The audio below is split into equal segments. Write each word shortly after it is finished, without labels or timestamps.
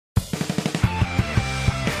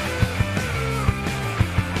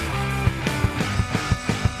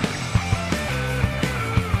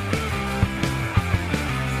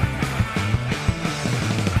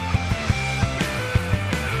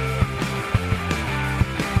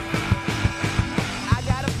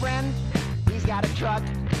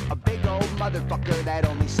motherfucker that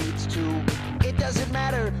only seats two. It doesn't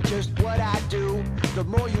matter just what I do. The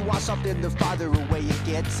more you want something, the farther away it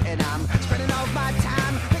gets. And I'm spending all my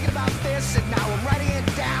time thinking about this, and now I'm writing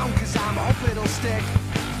it down, cause I'm hoping it'll stick.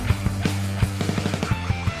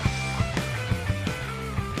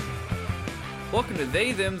 Welcome to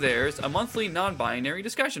They, Them, Theirs, a monthly non-binary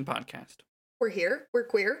discussion podcast. We're here, we're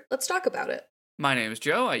queer, let's talk about it. My name is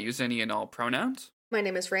Joe, I use any and all pronouns. My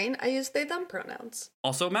name is Rain, I use they, them pronouns.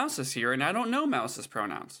 Also, Mouse is here, and I don't know Mouse's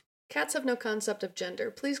pronouns. Cats have no concept of gender,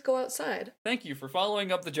 please go outside. Thank you for following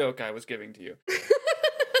up the joke I was giving to you.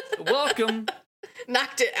 Welcome.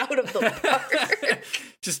 Knocked it out of the park.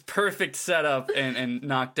 Just perfect setup and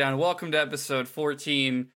knockdown. Welcome to episode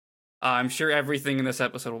 14. I'm sure everything in this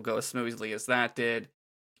episode will go as smoothly as that did.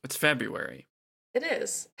 It's February. It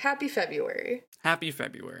is. Happy February. Happy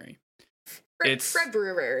February. It's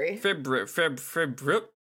February. February.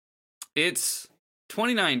 It's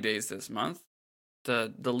 29 days this month.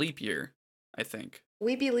 The leap year, I think.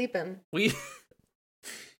 We be leaping. We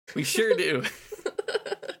sure do.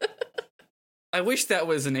 I wish that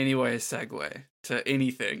was in any way a segue to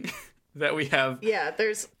anything that we have. Yeah,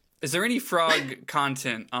 there's... Is there any frog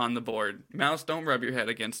content on the board? Mouse, don't rub your head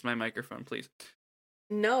against my microphone, please.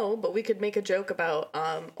 No, but we could make a joke about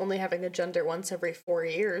only having a gender once every 4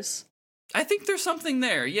 years. I think there's something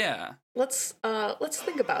there, yeah. Let's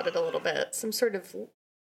think about it a little bit. Some sort of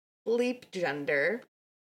leap gender.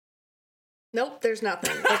 Nope, there's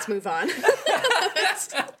nothing. Let's move on.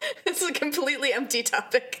 It's a completely empty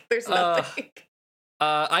topic. There's nothing.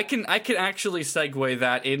 I can actually segue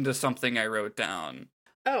that into something I wrote down.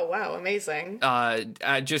 Oh, wow, amazing.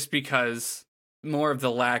 Just because more of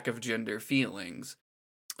the lack of gender feelings.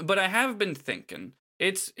 But I have been thinking,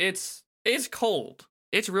 it's cold.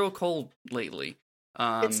 It's real cold lately.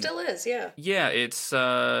 It still is, yeah. Yeah, it's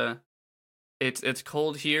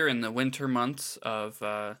cold here in the winter months of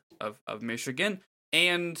Michigan,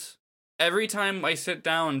 and every time I sit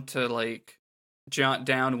down to like jot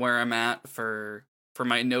down where I'm at for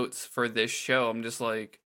my notes for this show, I'm just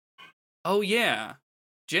like, oh yeah,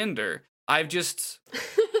 gender. I've just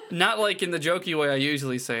not like in the jokey way I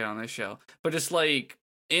usually say it on this show, but just like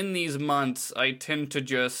in these months I tend to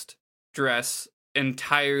just dress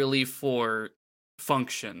entirely for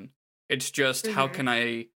function. It's just how can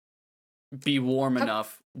I be warm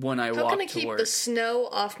enough when I walk to work? How can I keep the snow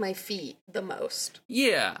off my feet the most?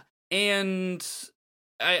 Yeah, and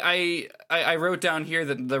I wrote down here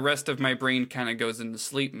that the rest of my brain kind of goes into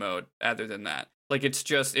sleep mode. Other than that, like it's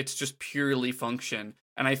just purely function,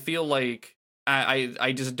 and I feel like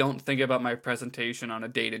I just don't think about my presentation on a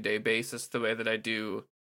day-to-day basis the way that I do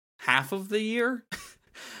half of the year.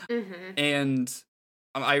 And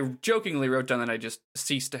I jokingly wrote down that I just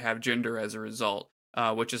ceased to have gender as a result,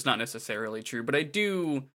 which is not necessarily true, but I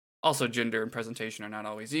do also gender and presentation are not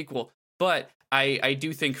always equal. But I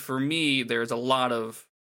do think for me, there's a lot of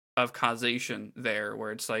causation there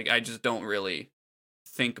where it's like, I just don't really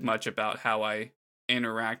think much about how I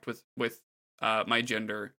interact with my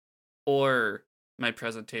gender or my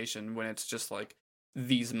presentation when it's just like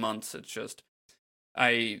these months. It's just,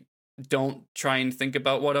 I don't try and think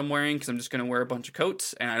about what I'm wearing because I'm just going to wear a bunch of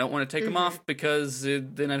coats and I don't want to take them off because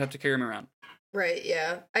then I'd have to carry them around. Right,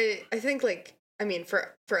 yeah. I think, like, I mean,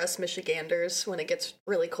 for us Michiganders, when it gets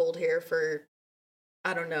really cold here for,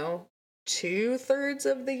 I don't know, 2/3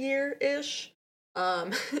 of the year-ish,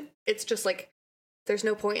 it's just, like, there's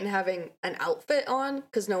no point in having an outfit on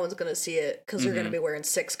because no one's going to see it because you're going to be wearing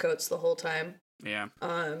 6 coats the whole time. Yeah.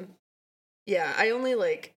 Yeah, I only,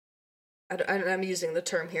 like, I'm using the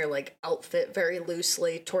term here, like, outfit very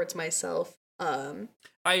loosely towards myself. I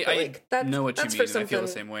like, know what you mean, and I feel the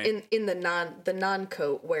same way. In the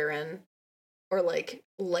non-coat wearing, or, like,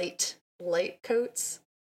 light coats.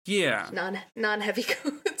 Yeah. Non-heavy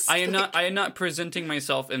coats. I am not presenting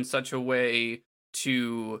myself in such a way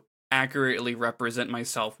to accurately represent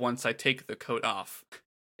myself once I take the coat off.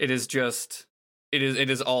 It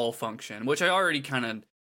is all function, which I already kind of,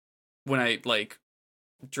 when I, like,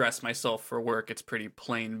 dress myself for work, it's pretty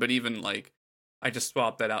plain, but even like I just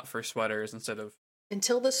swap that out for sweaters instead of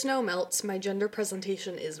until the snow melts, my gender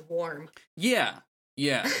presentation is warm. Yeah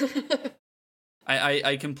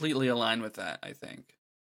I completely align with that. I think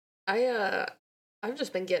I've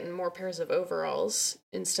just been getting more pairs of overalls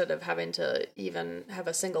instead of having to even have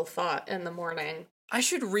a single thought in the morning. I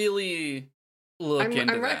should really look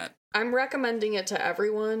into that. I'm recommending it to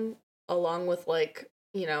everyone, along with, like,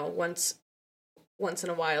 you know, once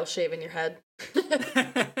in a while shaving your head.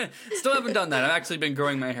 Still haven't done that. I've actually been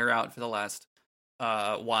growing my hair out for the last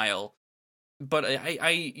while. But I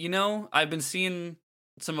you know, I've been seeing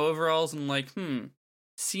some overalls and like,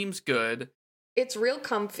 seems good. It's real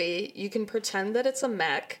comfy. You can pretend that it's a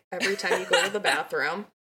mech every time you go to the bathroom.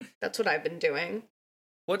 That's what I've been doing.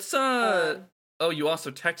 What's Oh, you also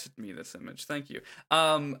texted me this image. Thank you.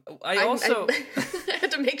 I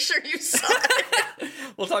had to make sure you saw it.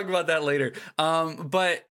 We'll talk about that later.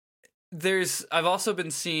 But I've also been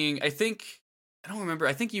seeing, I don't remember.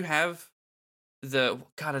 I think you have I don't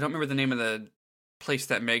remember the name of the place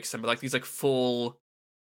that makes them, but like these like full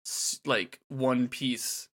like one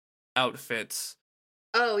piece outfits.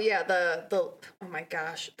 Oh yeah, the oh my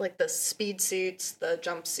gosh, like the speed suits, the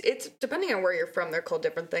jumpsuits. It's depending on where you're from, they're called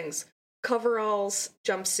different things. Coveralls,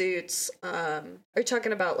 jumpsuits. Are you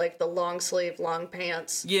talking about like the long sleeve, long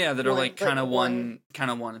pants? Yeah, that are like kind of one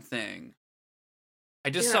thing. I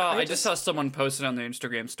just saw someone posted on their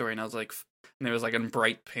Instagram story, and I was like, and it was like in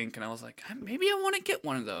bright pink, and I was like, maybe I want to get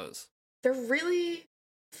one of those. They're really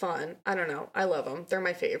fun. I don't know. I love them. They're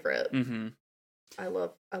my favorite. Mm-hmm. I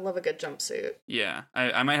love a good jumpsuit. Yeah,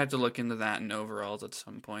 I might have to look into that in overalls at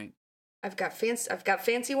some point. I've got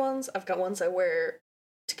fancy ones. I've got ones I wear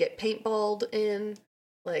to get paintballed in.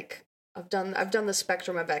 Like I've done the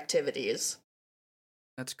spectrum of activities.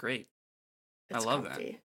 That's great. It's I love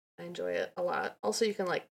comfy. I enjoy it a lot. Also, you can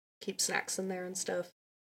like keep snacks in there and stuff.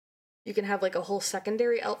 You can have like a whole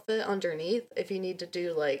secondary outfit underneath if you need to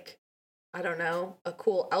do like, I don't know, a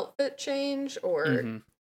cool outfit change or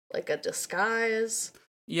like a disguise.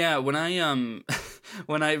 Yeah, when I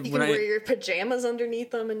wear your pajamas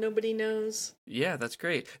underneath them and nobody knows. Yeah, that's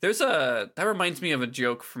great. That reminds me of a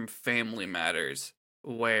joke from Family Matters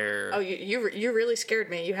where you really scared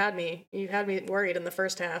me. You had me worried in the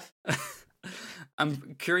first half.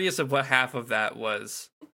 I'm curious of what half of that was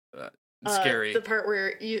scary. The part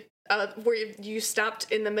where you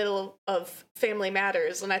stopped in the middle of Family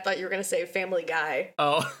Matters, and I thought you were going to say Family Guy.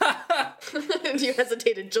 Oh. And you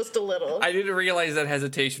hesitated just a little. I didn't realize that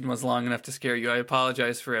hesitation was long enough to scare you. I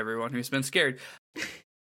apologize for everyone who's been scared.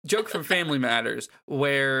 Joke from Family Matters,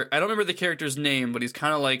 where I don't remember the character's name, but he's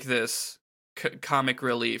kind of like this comic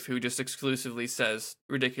relief who just exclusively says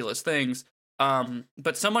ridiculous things.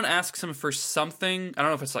 But someone asks him for something. I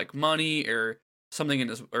don't know if it's like money or something in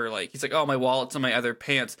his, or like he's like, oh, my wallet's in my other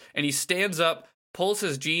pants, and he stands up, pulls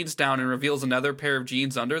his jeans down, and reveals another pair of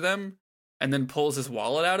jeans under them, and then pulls his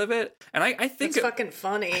wallet out of it. And I think it's fucking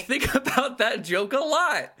funny. I think about that joke a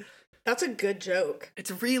lot. That's a good joke.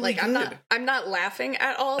 It's really like, good. I'm not laughing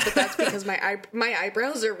at all, but that's because my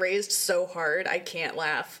eyebrows are raised so hard I can't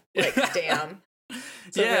laugh. Like, damn.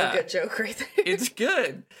 It's a real good joke right there. It's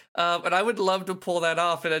good. But I would love to pull that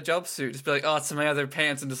off in a jumpsuit. Just be like, oh, it's in my other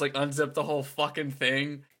pants, and just like unzip the whole fucking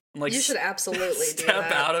thing. And, like, you should absolutely do step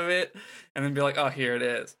that. out of it, and then be like, oh, here it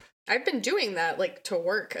is. I've been doing that, like, to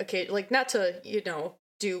work occasionally, like, not to,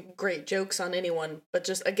 do great jokes on anyone, but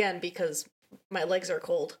just, again, because my legs are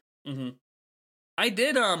cold. Mm-hmm. I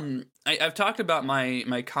did, I've talked about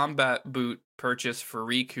my combat boot purchase for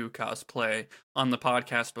Riku cosplay on the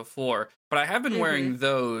podcast before, but I have been wearing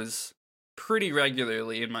those pretty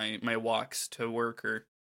regularly in my walks to work or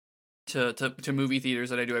to movie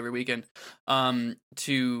theaters that I do every weekend.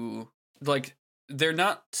 To, like, they're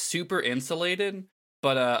not super insulated,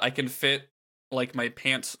 but I can fit like my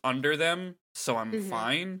pants under them, so I'm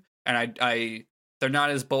fine. And I they're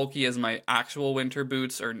not as bulky as my actual winter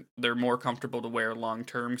boots, or they're more comfortable to wear long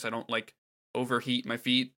term because I don't like overheat my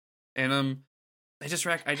feet in them. I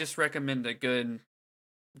just recommend a good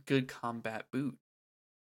combat boot.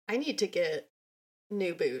 I need to get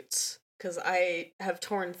new boots because I have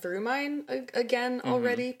torn through mine again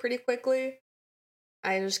already pretty quickly.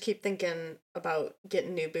 I just keep thinking about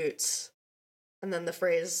getting new boots. And then the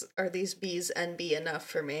phrase, are these B's NB enough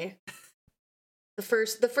for me? The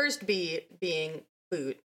first B being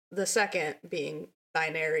boot, the second being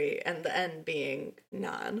binary, and the N being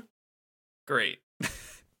non. Great.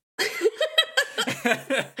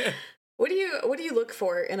 What do you look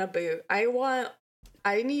for in a boot?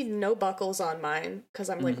 I need no buckles on mine because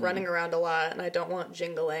I'm like running around a lot and I don't want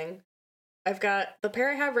jingling. I've got the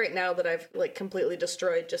pair I have right now that I've like completely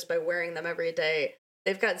destroyed just by wearing them every day.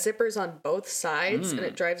 They've got zippers on both sides and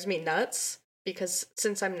it drives me nuts because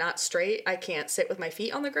since I'm not straight, I can't sit with my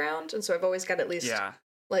feet on the ground, and so I've always got at least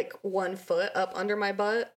like 1 foot up under my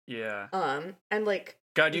butt. Yeah. And like,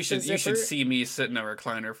 God, you should see me sit in a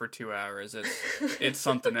recliner for 2 hours. It's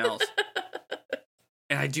something else.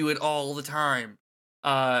 And I do it all the time.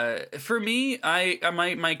 For me,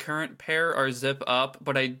 my current pair are zip up,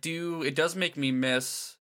 but it does make me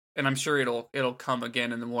miss, and I'm sure it'll come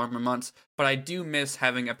again in the warmer months, but I do miss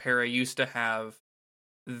having a pair I used to have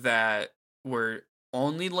that were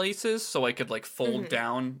only laces, so I could like fold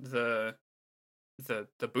down the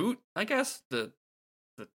boot, I guess, the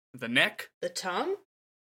the neck. The tongue?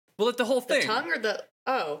 Well, the whole thing. The tongue or the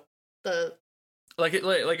like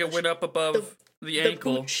it went up above the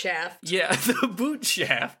ankle. The boot shaft. Yeah, the boot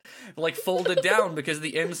shaft, like folded down because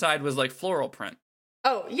the inside was like floral print.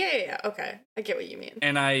 Oh, yeah. Okay, I get what you mean.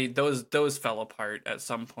 And those fell apart at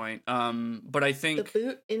some point. But I think the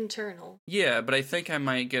boot internal. Yeah, but I think I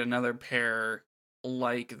might get another pair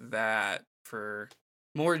like that for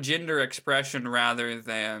more gender expression rather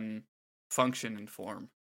than function and form.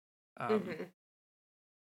 But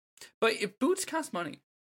if boots cost money.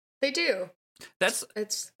 They do. That's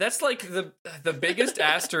like the biggest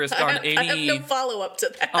asterisk on any. I have no follow up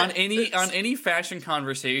to that. On any fashion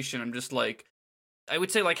conversation, I'm just like, I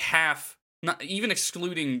would say like half, not even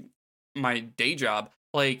excluding my day job,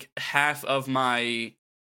 like half of my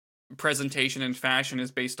presentation in fashion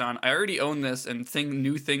is based on I already own this and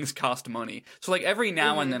new things cost money. So like every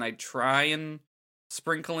now and then I try and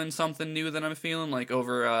sprinkle in something new that I'm feeling. Like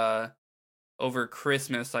over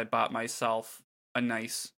Christmas, I bought myself a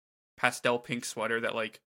nice pastel pink sweater that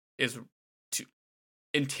like is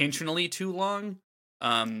intentionally too long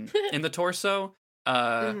in the torso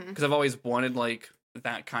because I've always wanted like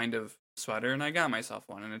that kind of sweater, and I got myself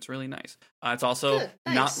one, and it's really nice. It's also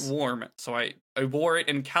not warm, so I wore it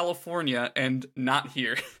in California and not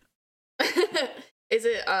here. Is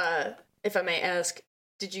it if I may ask,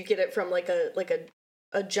 did you get it from like a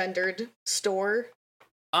gendered store?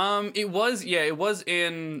 It was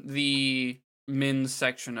in the men's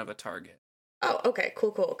section of a Target. Oh, okay,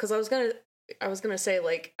 cool. Because I was gonna say,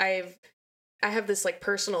 like, I have this like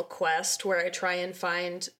personal quest where I try and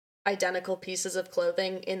find identical pieces of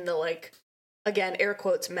clothing in the, like, again, air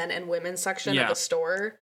quotes, men and women section of a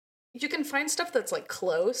store. You can find stuff that's like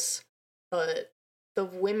close, but the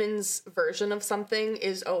women's version of something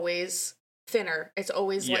is always thinner. It's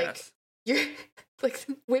always like you're like,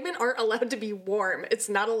 women aren't allowed to be warm. It's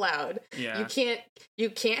not allowed. Yeah.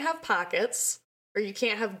 You can't have pockets, or you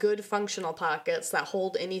can't have good functional pockets that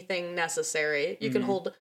hold anything necessary. You can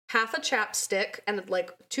hold half a chapstick and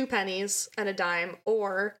like 2 pennies and a dime,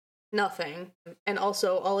 or nothing. And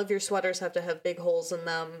also all of your sweaters have to have big holes in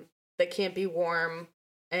them. They can't be warm,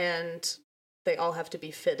 and they all have to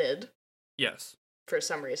be fitted. Yes. For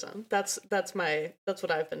some reason. That's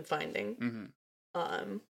what I've been finding.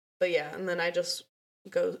 But yeah, and then I just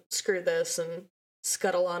go screw this and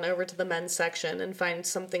scuttle on over to the men's section and find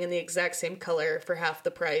something in the exact same color for half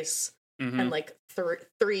the price and like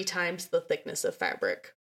 3 times the thickness of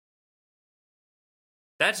fabric.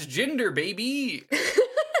 That's gender, baby.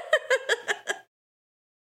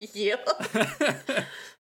 Yep.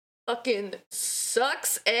 Fucking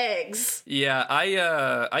sucks eggs. Yeah,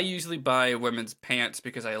 I usually buy women's pants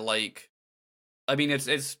because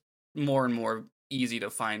it's more and more easy to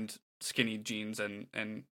find skinny jeans and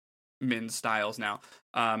men's styles now.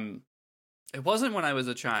 It wasn't when I was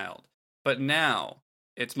a child, but now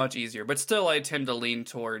it's much easier. But still, I tend to lean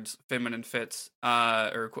towards feminine fits,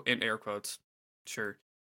 or in air quotes, sure,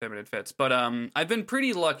 feminine fits. But I've been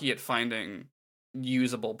pretty lucky at finding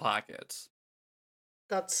usable pockets.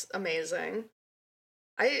 That's amazing.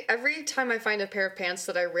 Every time I find a pair of pants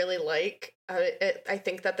that I really like, I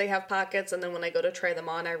think that they have pockets, and then when I go to try them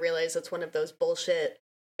on, I realize it's one of those bullshit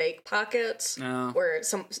fake pockets where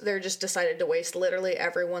they're just decided to waste literally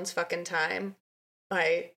everyone's fucking time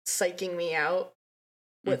by psyching me out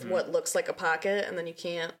with what looks like a pocket, and then you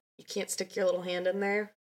can't stick your little hand in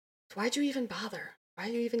there. Why'd you even bother? Why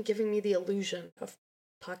are you even giving me the illusion of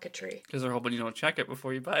pocketry? Because they're hoping you don't check it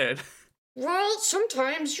before you buy it. Well,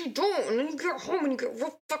 sometimes you don't, and then you get home and you get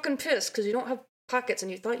real fucking pissed because you don't have pockets and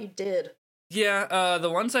you thought you did. Yeah, the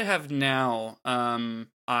ones I have now, I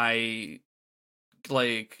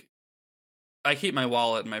keep my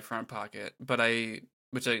wallet in my front pocket, but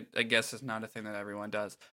which I guess is not a thing that everyone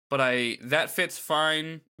does. But that fits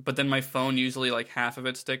fine, but then my phone usually like half of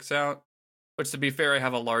it sticks out. Which, to be fair, I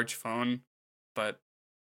have a large phone, but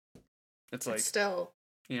it's like it's still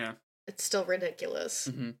ridiculous.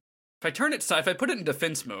 If I put it in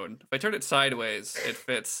defense mode, if I turn it sideways, it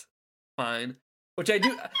fits fine. Which I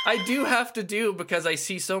do have to do because I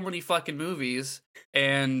see so many fucking movies,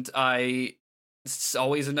 and I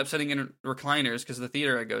always end up sitting in recliners because of the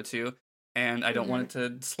theater I go to, and I don't want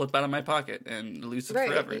it to slip out of my pocket and lose it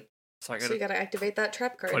forever. So you gotta activate that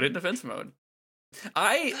trap card. Put it in defense mode.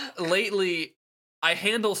 I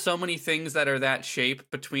handle so many things that are that shape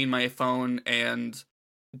between my phone and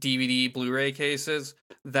DVD Blu-ray cases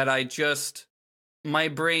that my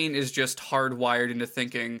brain is just hardwired into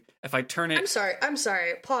thinking if I turn it. I'm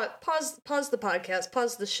sorry. Pause the podcast.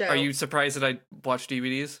 Pause the show. Are you surprised that I watch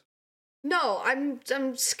DVDs? No,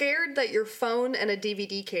 I'm scared that your phone and a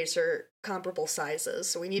DVD case are comparable sizes,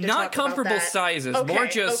 so we need to Not talk comparable about that. sizes, Okay, more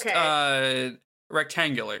just okay.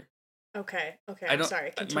 Rectangular. Okay, I I'm don't,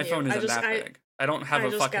 sorry. Continue. my phone isn't that big. I don't have I a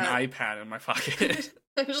just fucking got- iPad in my pocket.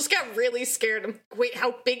 I just got really scared. Wait,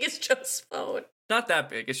 how big is Joe's phone? Not that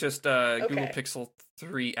big. It's just Google Okay. Pixel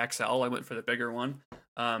 3 XL. I went for the bigger one.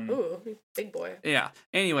 Ooh, big boy. Yeah.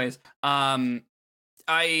 Anyways, I'm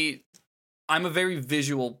a very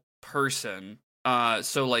visual person.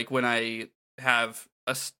 So like when I have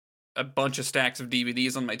a bunch of stacks of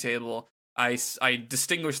DVDs on my table, I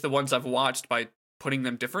distinguish the ones I've watched by putting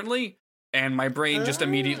them differently, and my brain just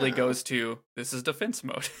immediately Oh. goes to, this is defense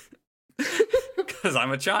mode. Because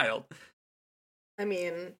I'm a child. I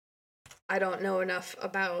mean, I don't know enough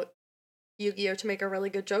about Yu-Gi-Oh to make a really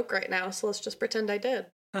good joke right now, so let's just pretend I did.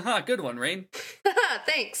 Haha, good one, Rain.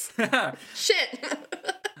 Thanks. Shit.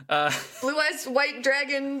 Blue Eyes White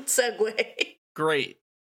Dragon segue. Great.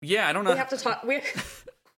 Yeah, I don't know. We have to talk. We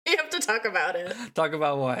have to talk about it. Talk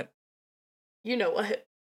about what? You know what?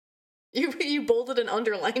 You bolded and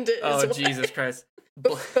underlined it. Oh, as well. Jesus Christ.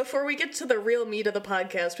 Before we get to the real meat of the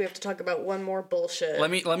podcast, we have to talk about one more bullshit. Let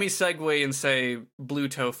me segue and say Blue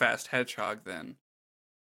Toe Fast Hedgehog then.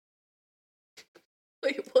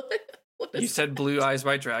 Wait, what? What is You said Blue Eyes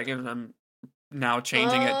White Dragon, and I'm now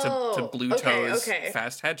changing it to Oh, Blue okay, Toes okay.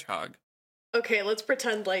 Fast Hedgehog. Okay, let's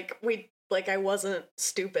pretend like I wasn't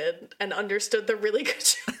stupid and understood the really good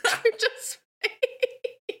joke you just made.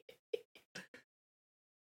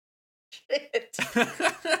 Shit.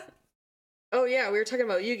 Oh yeah, we were talking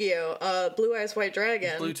about Yu-Gi-Oh! Blue Eyes White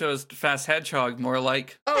Dragon. Blue Toes Fast Hedgehog, more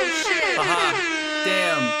like. Oh shit! Aha!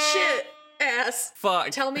 Damn! Shit! Ass. Fuck!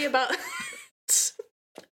 Tell me about.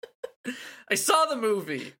 I saw the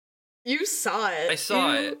movie. You saw it. I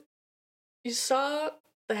saw it. You saw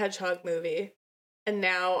the Hedgehog movie, and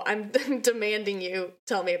now I'm demanding you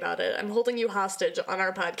tell me about it. I'm holding you hostage on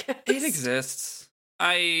our podcast. It exists.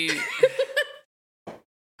 I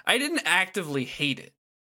didn't actively hate it.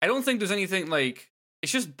 I don't think there's anything like.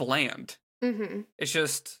 It's just bland. Mm-hmm. It's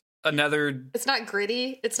just another. It's not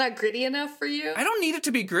gritty. It's not gritty enough for you. I don't need it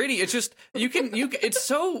to be gritty. It's just you can. It's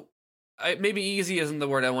so. Maybe easy isn't the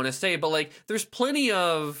word I want to say, but like there's plenty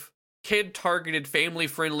of kid-targeted,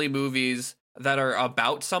 family-friendly movies that are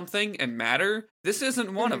about something and matter. This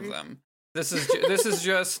isn't one of them. This is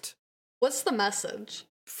just. What's the message?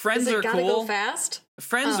 Friends Is it are gotta cool. go fast?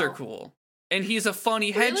 Friends are Oh. cool, and he's a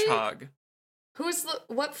funny Really? hedgehog.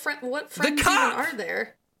 What friends even cop! are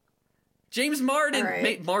there? James Marsden, All right.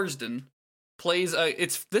 Nate Marsden plays.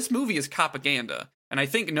 This movie is propaganda, and I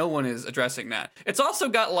think no one is addressing that. It's also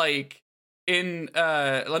got like in.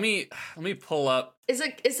 Let me pull up. Is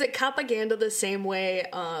it propaganda the same way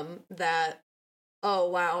that? Oh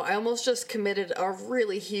wow! I almost just committed a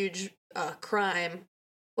really huge crime.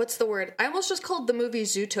 What's the word? I almost just called the movie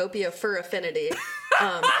Zootopia Fur Affinity.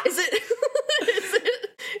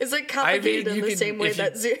 Is it propaganda in the same way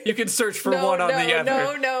that you can search for one on the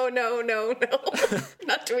other. No.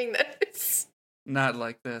 Not doing this. Not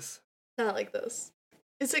like this. Not like this.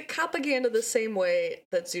 Is it propaganda the same way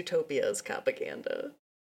that Zootopia is propaganda?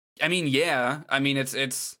 I mean, yeah. I mean,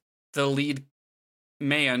 it's the lead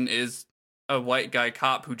man is a white guy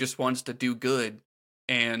cop who just wants to do good,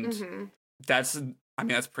 and Mm-hmm.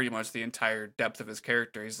 that's pretty much the entire depth of his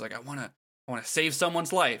character. He's like, I want to save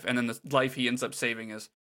someone's life, and then the life he ends up saving is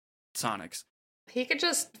Sonic's. He could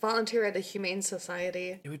just volunteer at the Humane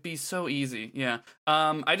Society. It would be so easy, yeah.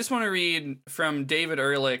 I just want to read from David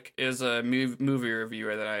Ehrlich, is a movie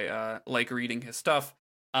reviewer that I like reading his stuff.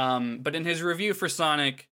 But in his review for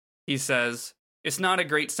Sonic, he says, "It's not a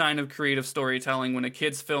great sign of creative storytelling when a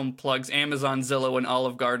kid's film plugs Amazon, Zillow, and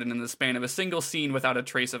Olive Garden in the span of a single scene without a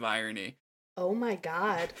trace of irony." Oh my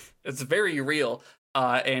god. It's very real.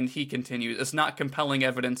 And he continues, "It's not compelling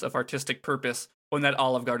evidence of artistic purpose when that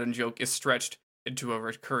Olive Garden joke is stretched into a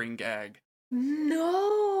recurring gag."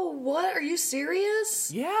 No, what? Are you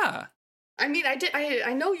serious? Yeah. I mean,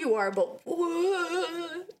 I know you are, but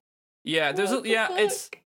what? Yeah, What the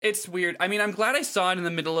fuck? it's weird. I mean, I'm glad I saw it in the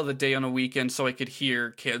middle of the day on a weekend so I could hear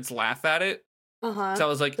kids laugh at it. Uh-huh. So I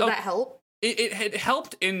was like, Did oh, that help? it had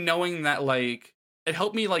helped in knowing that, like, it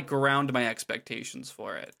helped me, like, ground my expectations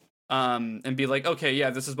for it. And be like, okay, yeah,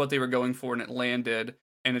 this is what they were going for, and it landed,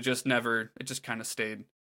 and it just kind of stayed.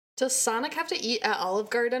 Does Sonic have to eat at Olive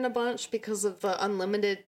Garden a bunch because of the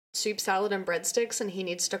unlimited soup, salad, and breadsticks, and he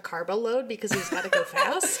needs to carbo load because he's got to go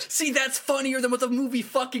fast? See, that's funnier than what the movie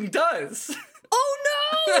fucking does. Oh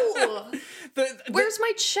no! The- Where's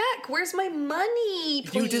my check? Where's my money?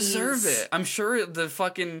 Please? You deserve it. I'm sure that's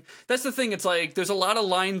the thing. It's like, there's a lot of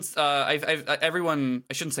lines, I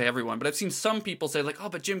shouldn't say everyone, but I've seen some people say like, oh,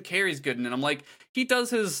 but Jim Carrey's good in it. I'm like, he does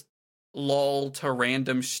his lull to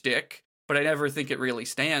random shtick, but I never think it really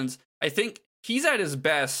stands. I think he's at his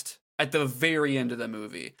best at the very end of the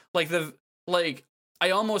movie. I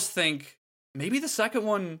almost think maybe the second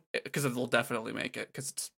one, because it will definitely make it, because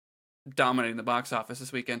it's dominating the box office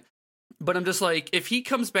this weekend. But I'm just like, if he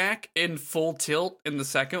comes back in full tilt in the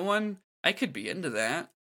second one, I could be into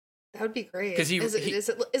that. That would be great. Because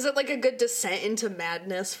is it like a good descent into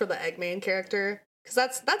madness for the Eggman character?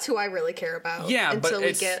 Because that's who I really care about. Yeah, until but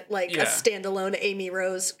we get a standalone Amy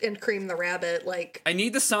Rose and Cream the Rabbit. Like, I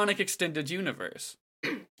need the Sonic extended universe.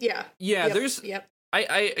 Yeah. Yeah. Yep. There's. Yep.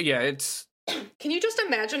 It's. Can you just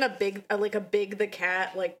imagine a Big the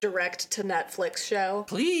Cat direct to Netflix show?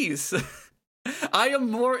 Please. I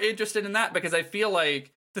am more interested in that because I feel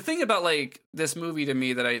like the thing about this movie to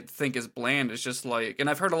me that I think is bland is just and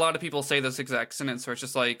I've heard a lot of people say this exact sentence where it's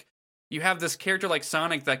just you have this character like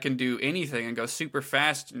Sonic that can do anything and go super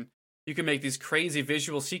fast and you can make these crazy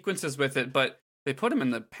visual sequences with it, but they put him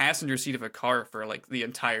in the passenger seat of a car for the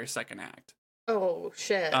entire second act. Oh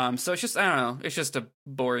shit. So it's just, I don't know, it's just a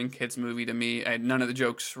boring kids movie to me. None of the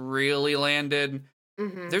jokes really landed.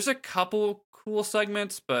 Mm-hmm. There's a couple cool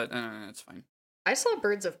segments, but it's fine. I saw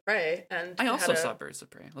Birds of Prey, and I also saw Birds of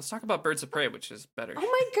Prey. Let's talk about Birds of Prey, which is better. Oh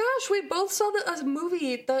my gosh, we both saw a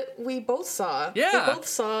movie that we both saw. Yeah, we both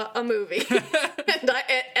saw a movie, and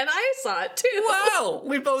I saw it too. Wow,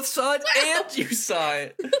 we both saw it, and you saw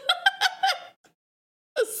it.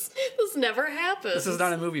 This never happens. This is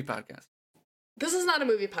not a movie podcast. This is not a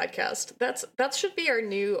movie podcast. That should be our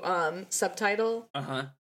new subtitle.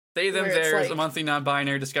 They, them, theirs, a monthly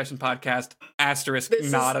non-binary discussion podcast, asterisk,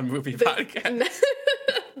 not a movie podcast.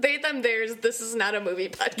 They, them, theirs, this is not a movie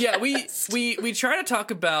podcast. Yeah, we try to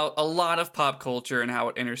talk about a lot of pop culture and how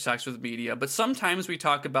it intersects with media, but sometimes we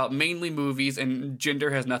talk about mainly movies and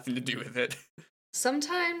gender has nothing to do with it.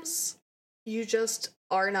 Sometimes you just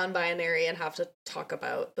are non-binary and have to talk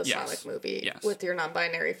about the Sonic movie with your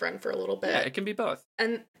non-binary friend for a little bit. Yeah, it can be both.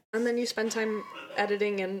 And then you spend time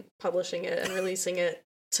editing and publishing it and releasing it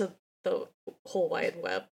to the whole wide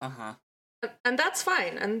web. And that's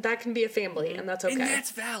fine, and that can be a family, and that's okay. And that's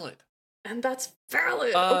valid.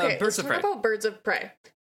 Okay, Birds of Prey. Talk about Birds of Prey.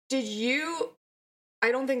 Did you...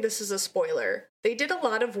 I don't think this is a spoiler. They did a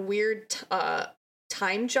lot of weird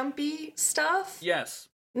time jumpy stuff. Yes.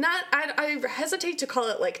 I hesitate to call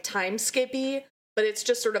it time skippy, but it's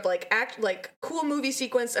just sort of cool movie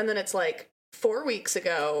sequence, and then it's 4 weeks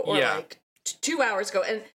ago or 2 hours ago.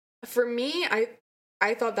 And for me,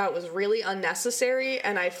 I thought that was really unnecessary,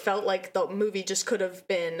 and I felt like the movie just could have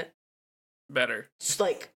been better.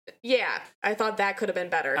 I thought that could have been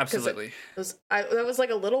better. Absolutely. That was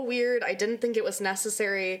a little weird. I didn't think it was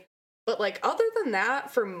necessary. But other than that,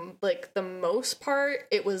 for the most part,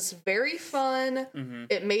 it was very fun. Mm-hmm.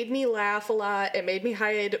 It made me laugh a lot. It made me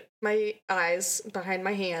hide my eyes behind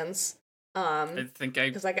my hands. I think I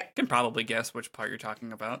can probably guess which part you're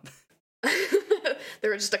talking about. There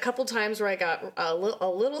were just a couple times where I got a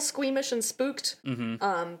little squeamish and spooked.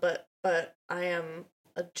 Mm-hmm. But I am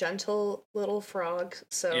a gentle little frog,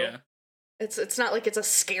 so yeah. It's not like it's a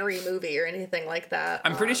scary movie or anything like that.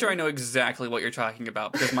 I'm pretty sure I know exactly what you're talking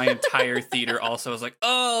about because my entire theater also was like,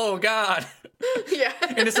 "Oh God!" Yeah,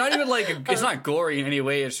 and it's not even it's not gory in any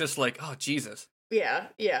way. It's just oh Jesus. Yeah.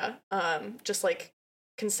 Just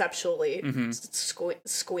conceptually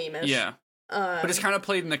squeamish. Yeah. But it's kind of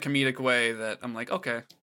played in a comedic way that I'm like, okay,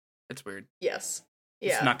 it's weird. Yes.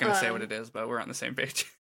 Yeah. It's not going to say what it is, but we're on the same page.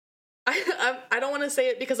 I don't want to say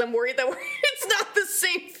it because I'm worried that it's not the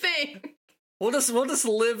same thing. We'll just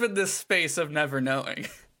live in this space of never knowing.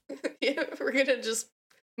 Yeah, we're gonna just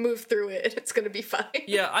move through it. It's gonna be fine.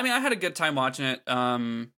 Yeah, I mean, I had a good time watching it.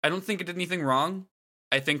 I don't think it did anything wrong.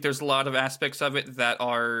 I think there's a lot of aspects of it that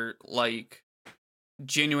are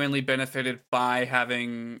genuinely benefited by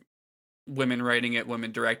having women writing it,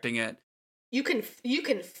 women directing it. You can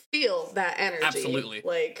feel that energy. Absolutely.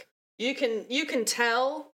 You can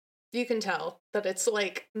tell that it's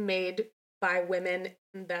made by women,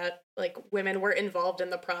 that women were involved in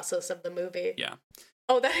the process of the movie. Yeah.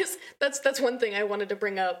 Oh, that's one thing I wanted to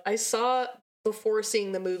bring up. I saw before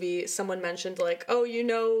seeing the movie, someone mentioned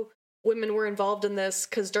women were involved in this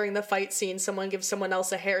because during the fight scene, someone gives someone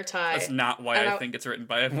else a hair tie. That's not why I think it's written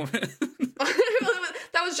by a woman.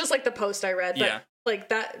 That was just the post I read. But,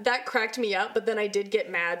 yeah. That cracked me up, but then I did get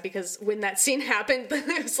mad because when that scene happened,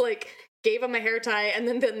 it was gave him a hair tie, and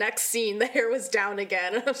then the next scene, the hair was down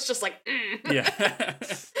again, and I was just Yeah.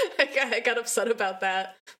 I got upset about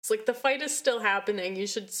that. It's the fight is still happening. You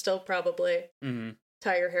should still probably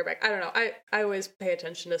tie your hair back. I don't know. I always pay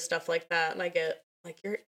attention to stuff like that, and I get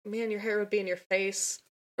your hair would be in your face.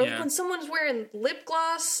 Or Yeah. when someone's wearing lip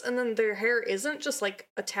gloss and then their hair isn't just like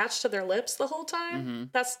attached to their lips the whole time.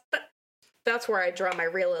 That's where I draw my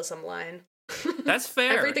realism line. That's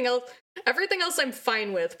fair. Everything else I'm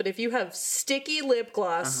fine with, but if you have sticky lip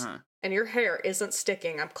gloss and your hair isn't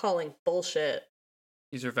sticking, I'm calling bullshit.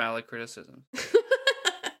 These are valid criticisms.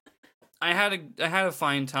 I had a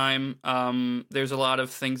fine time. There's a lot of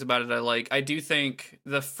things about it I like. I do think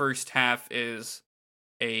the first half is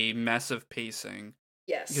a mess of pacing.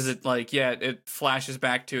 Yes. Because it flashes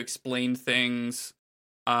back to explain things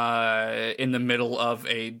in the middle of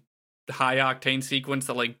a high octane sequence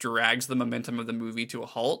that like drags the momentum of the movie to a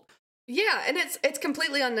halt. Yeah, and it's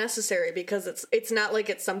completely unnecessary because it's not like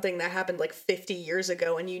it's something that happened like 50 years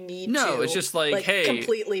ago and you need to it's just like hey,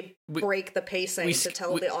 completely break the pacing to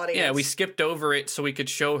tell the audience. Yeah, we skipped over it so we could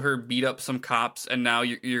show her beat up some cops, and now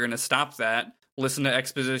you're going to stop that, listen to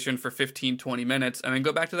exposition for 15-20 minutes, and then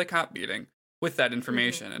go back to the cop beating with that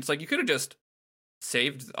information. It's like you could have just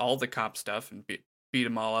saved all the cop stuff and beat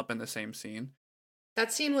them all up in the same scene.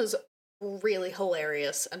 That scene was really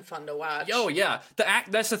hilarious and fun to watch. Oh yeah,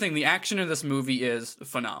 that's the thing. The action of this movie is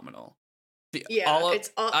phenomenal.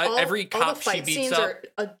 Every cop all the fight she beats scenes up are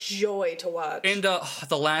a joy to watch. And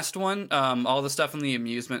the last one, all the stuff in the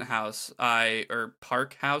amusement house, or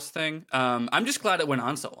park house thing. I'm just glad it went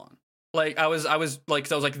on so long. Like I was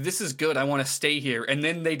like, this is good. I want to stay here, and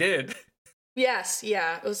then they did. Yes,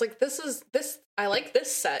 yeah. It was like this. I like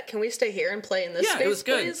this set. Can we stay here and play in this space, it was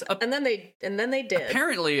good. please? And then they did.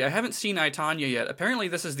 Apparently, I haven't seen I, Tonya yet. Apparently,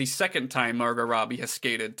 this is the second time Margot Robbie has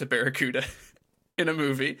skated to Barracuda in a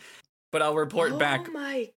movie. But I'll report back. Oh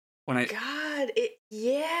my god!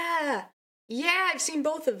 Yeah. I've seen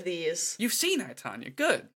both of these. You've seen I, Tonya.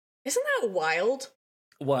 Good. Isn't that wild?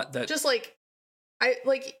 What that? Just like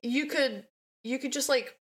you could just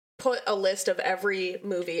like put a list of every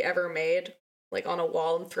movie ever made like on a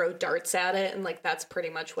wall and throw darts at it, and like that's pretty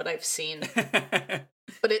much what I've seen.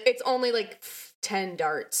 But it's only like 10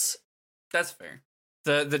 darts. That's fair.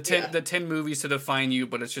 The 10 movies to define you,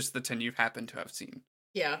 but it's just the 10 you happen to have seen.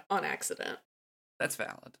 Yeah, on accident. That's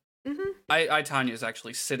valid. Mm-hmm. I Tonya is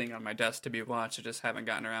actually sitting on my desk to be watched. I just haven't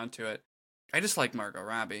gotten around to it. I just like Margot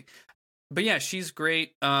Robbie. But yeah, she's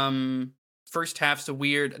great. First half's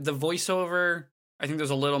weird. The voiceover, I think there's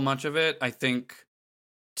a little much of it. I think,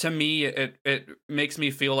 to me, it makes me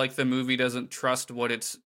feel like the movie doesn't trust what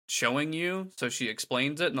it's showing you, so she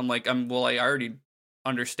explains it, and I'm like, I already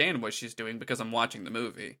understand what she's doing because I'm watching the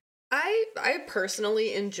movie. I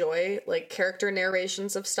personally enjoy like character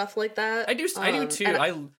narrations of stuff like that. I do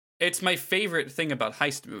too. It's my favorite thing about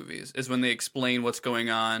heist movies is when they explain what's going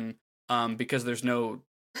on, because there's no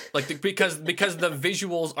because the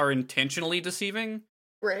visuals are intentionally deceiving.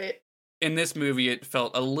 Right. In this movie, it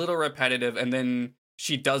felt a little repetitive, and then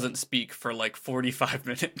she doesn't speak for like 45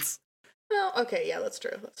 minutes. Well, okay, yeah, that's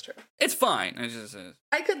true. It's fine. It's just,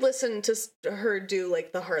 I could listen to her do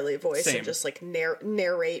like the Harley voice Same. and just like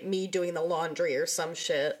narrate me doing the laundry or some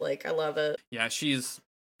shit. Like, I love it. Yeah, she's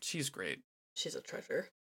great. She's a treasure.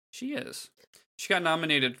 She is. She got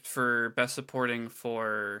nominated for Best Supporting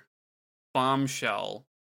for Bombshell,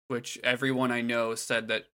 which everyone I know said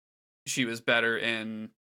that she was better in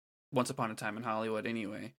Once Upon a Time in Hollywood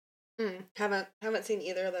anyway. Haven't seen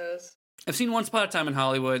either of those. I've seen Once Upon a Time in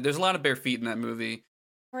Hollywood. There's a lot of bare feet in that movie.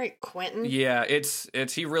 Right, Quentin. Yeah, it's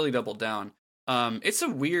he really doubled down. It's a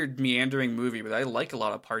weird, meandering movie, but I like a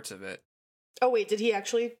lot of parts of it. Oh wait, did he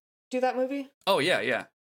actually do that movie? Oh yeah.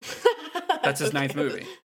 That's his ninth movie.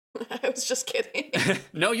 I was just kidding.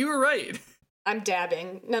 No, you were right. I'm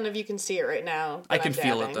dabbing. None of you can see it right now. I can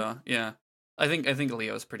feel it though. Yeah, I think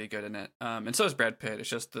Leo's pretty good in it. And so is Brad Pitt. It's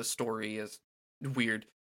just the story is weird.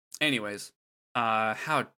 Anyways,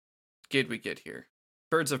 how did we get here?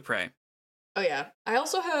 Birds of Prey. Oh yeah, I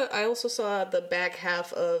also saw the back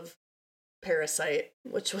half of Parasite,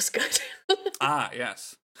 which was good.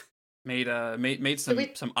 Yes, made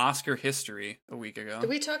some Oscar history a week ago. Did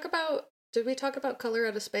we talk about Color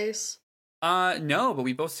Out of Space? No, but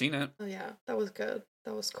we both seen it. Oh yeah, that was good.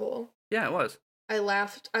 That was cool. Yeah, it was. I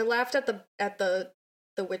laughed at the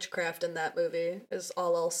witchcraft in that movie. Is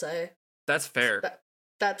all I'll say. That's fair.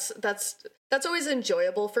 That's always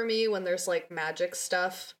enjoyable for me when there's like magic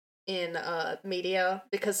stuff in media,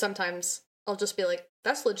 because sometimes I'll just be like,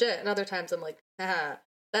 that's legit, and other times I'm like, haha,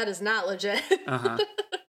 that is not legit.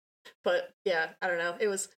 But yeah, I don't know. It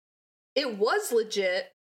was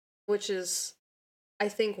legit, which is I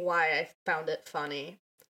think why I found it funny,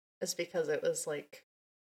 is because it was like,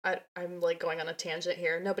 I'm like going on a tangent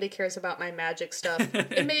here. Nobody cares about my magic stuff.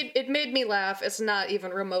 It made me laugh. It's not even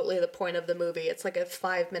remotely the point of the movie. It's like a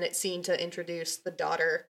 5-minute scene to introduce the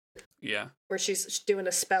daughter Yeah. where she's doing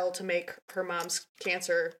a spell to make her mom's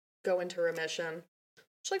cancer go into remission.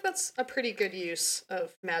 Which, like, that's a pretty good use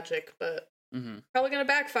of magic, but probably gonna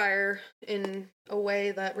backfire in a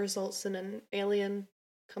way that results in an alien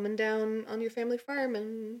coming down on your family farm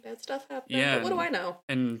and bad stuff happening. Yeah, but what do I know?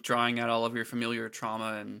 And drawing out all of your familiar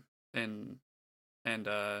trauma and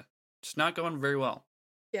just not going very well.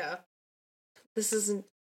 Yeah. This isn't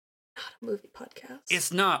not a movie podcast.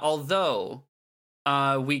 It's not, although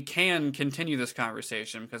we can continue this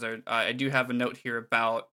conversation because I do have a note here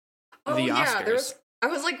about the Oscars. I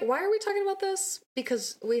was like, why are we talking about this?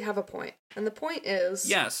 Because we have a point. And the point is...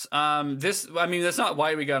 Yes. That's not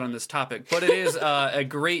why we got on this topic, but it is a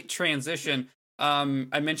great transition.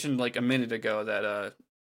 I mentioned like a minute ago that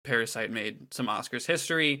Parasite made some Oscars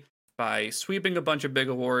history by sweeping a bunch of big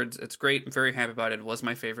awards. It's great. I'm very happy about it. It was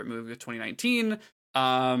my favorite movie of 2019.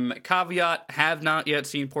 Caveat, have not yet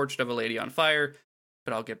seen Portrait of a Lady on Fire,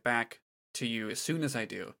 but I'll get back to you as soon as I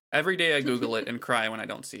do. Every day I Google it and cry when I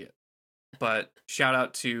don't see it. But shout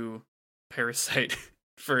out to Parasite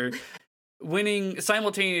for winning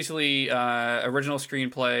simultaneously original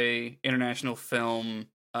screenplay, international film,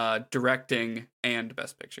 directing, and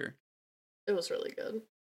Best Picture. It was really good.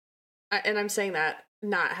 And I'm saying that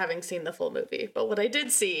not having seen the full movie, but what I did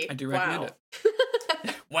see, I do recommend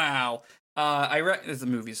it. Wow. The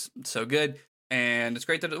movie's so good, and it's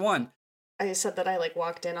great that it won. I said that I like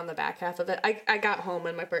walked in on the back half of it. I got home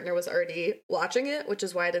and my partner was already watching it, which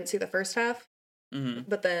is why I didn't see the first half. Mm-hmm.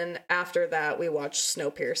 But then after that, we watched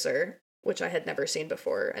Snowpiercer, which I had never seen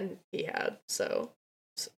before, and he had. So,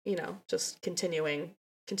 just continuing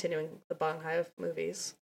the Bong Hive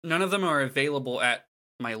movies. None of them are available at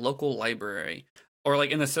my local library or like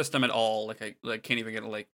in the system at all. Like I can't even get it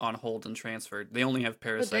like on hold and transferred. They only have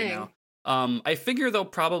Parasite now. I figure they'll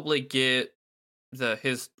probably get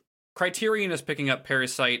his Criterion is picking up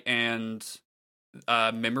Parasite and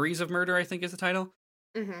Memories of Murder, I think is the title.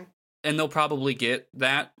 Mm-hmm. And they'll probably get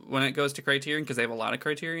that when it goes to Criterion because they have a lot of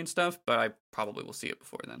Criterion stuff, but I probably will see it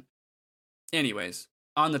before then. Anyways,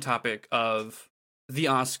 on the topic of the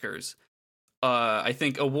Oscars, I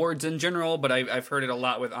think awards in general, but I've heard it a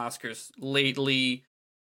lot with Oscars lately,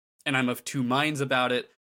 and I'm of two minds about it.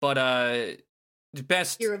 But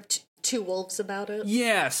best... You're of two wolves about it?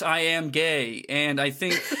 Yes, I am gay, and I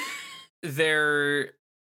think... there's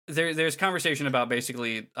conversation about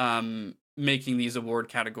basically making these award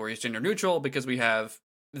categories gender neutral because we have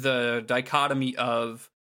the dichotomy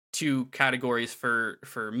of two categories for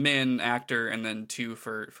men actor and then two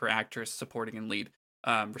for actress supporting and lead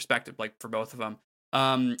respective, like for both of them,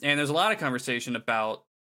 and there's a lot of conversation about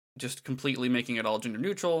just completely making it all gender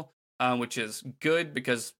neutral, which is good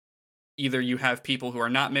because either you have people who are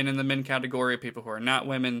not men in the men category, people who are not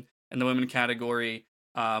women in the women category,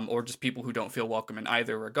 or just people who don't feel welcome in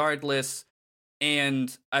either regardless.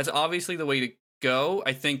 And as obviously the way to go,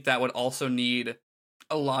 I think that would also need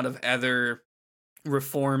a lot of other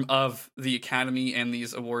reform of the Academy and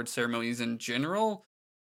these award ceremonies in general,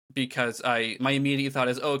 because my immediate thought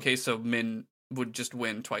is, okay, so men would just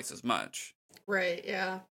win twice as much. Right,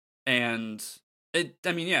 yeah. And it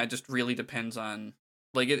just really depends on,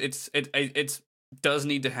 like, it does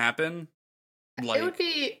need to happen. Like, it would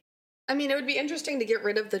be interesting to get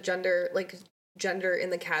rid of the gender in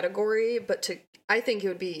the category, but I think it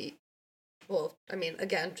would be, well, I mean,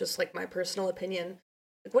 again, just like my personal opinion,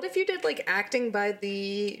 like, what if you did like acting by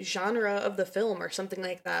the genre of the film or something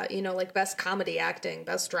like that? Like best comedy acting,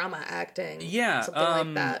 best drama acting, something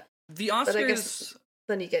like that. The Oscars. But I guess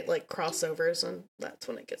then you get like crossovers, and that's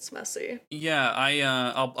when it gets messy. Yeah,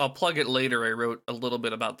 I'll plug it later. I wrote a little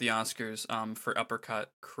bit about the Oscars for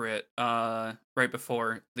Uppercut Crit right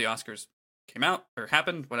before the Oscars came out or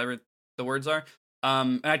happened, whatever the words are.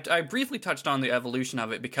 And I briefly touched on the evolution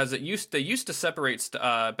of it because they used to separate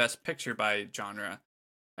Best Picture by genre.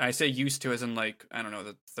 And I say used to as in like, I don't know,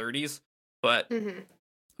 the 30s, but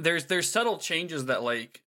there's subtle changes that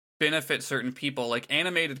like benefit certain people. Like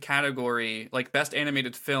animated category, like best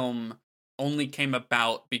animated film only came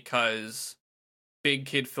about because big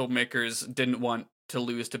kid filmmakers didn't want to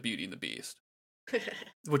lose to Beauty and the Beast,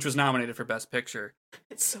 which was nominated for Best Picture.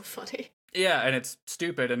 It's so funny. Yeah, and it's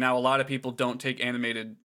stupid, and now a lot of people don't take the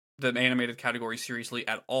animated category seriously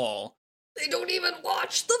at all. They don't even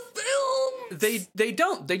watch the films! They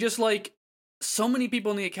don't. They just, like, so many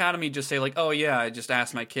people in the Academy just say, like, oh yeah, I just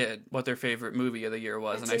asked my kid what their favorite movie of the year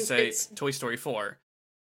was, and I say Toy Story 4.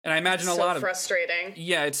 And I imagine a lot of... frustrating.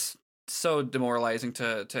 Yeah, it's so demoralizing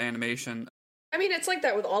to animation. I mean, it's like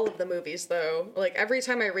that with all of the movies, though. Like, every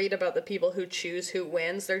time I read about the people who choose who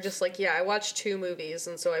wins, they're just like, yeah, I watched 2 movies,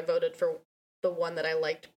 and so I voted for the one that I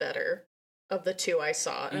liked better. of the two I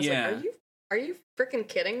saw. And I was like, are you freaking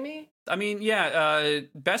kidding me? I mean, yeah,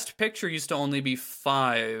 Best Picture used to only be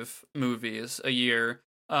 5 movies a year.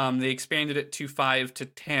 They expanded it to 5 to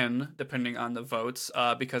 10, depending on the votes,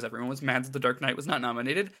 because everyone was mad that The Dark Knight was not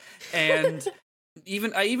nominated. And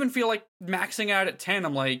I even feel like maxing out at 10,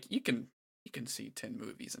 I'm like, you can see 10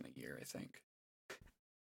 movies in a year, I think.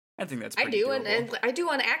 I think that's pretty doable. And I do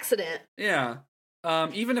on accident. Yeah.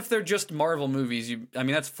 Even if they're just Marvel movies,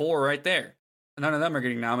 that's 4 right there. None of them are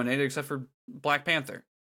getting nominated except for Black Panther.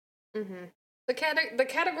 Mm-hmm. The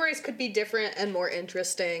categories could be different and more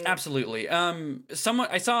interesting. Absolutely. Someone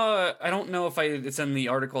I saw. I don't know if it's in the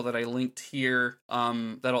article that I linked here.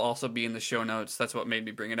 That'll also be in the show notes. That's what made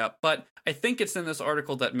me bring it up. But I think it's in this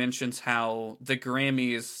article that mentions how the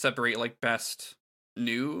Grammys separate like best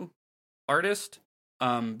new artist.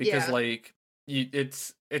 Because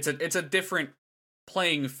it's a different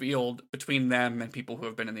playing field between them and people who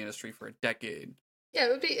have been in the industry for a decade. Yeah,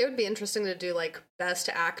 it would be interesting to do like best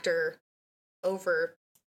actor over,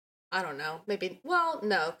 I don't know, maybe, well,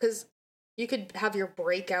 no, because you could have your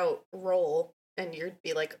breakout role and you'd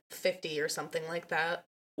be like 50 or something like that.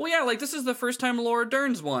 Well, yeah, like this is the first time Laura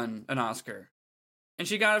Dern's won an Oscar. And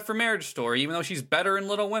she got it for Marriage Story, even though she's better in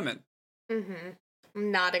Little Women. Mm-hmm.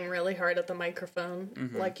 I'm nodding really hard at the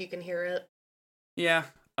microphone, like you can hear it. Yeah.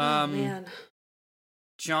 Oh, man.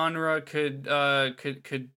 Genre could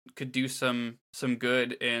do some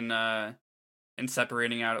good in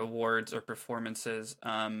separating out awards or performances.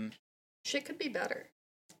 Shit could be better.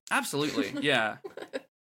 Absolutely, yeah.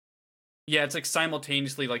 Yeah, it's like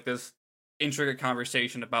simultaneously like this intricate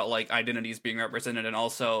conversation about like identities being represented and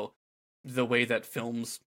also the way that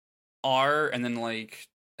films are, and then like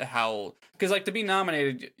how, because like to be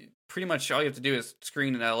nominated, pretty much all you have to do is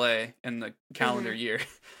screen in LA in the calendar year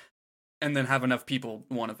and then have enough people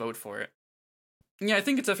want to vote for it. Yeah, I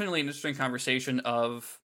think it's definitely an interesting conversation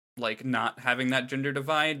of like not having that gender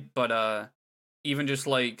divide, but even just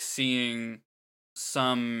like seeing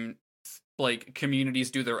some like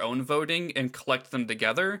communities do their own voting and collect them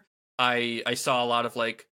together. I saw a lot of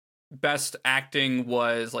like best acting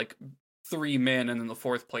was like 3 men and then the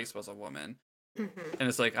 4th place was a woman. And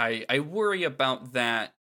it's like I worry about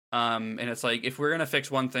that. And it's like if we're gonna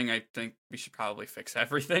fix one thing, I think we should probably fix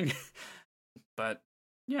everything. But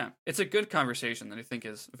yeah, it's a good conversation that I think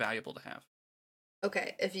is valuable to have.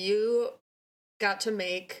 Okay, if you got to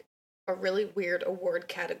make a really weird award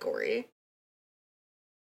category,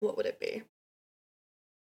 what would it be?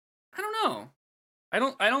 I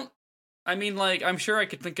don't know. I mean, like, I'm sure I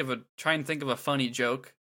could try and think of a funny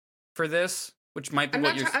joke for this, which might be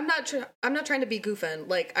I'm not trying to be goofing.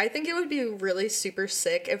 Like, I think it would be really super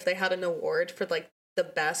sick if they had an award for like the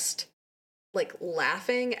best, like,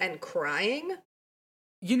 laughing and crying.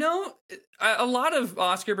 You know, a lot of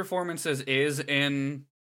Oscar performances is in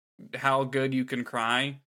how good you can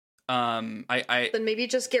cry. Then maybe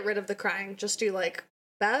just get rid of the crying. Just do like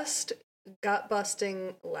best gut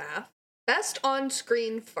busting laugh, best on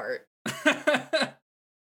screen fart.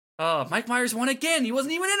 Oh, Mike Myers won again. He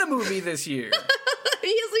wasn't even in a movie this year.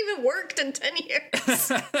 He hasn't even worked in 10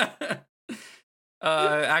 years.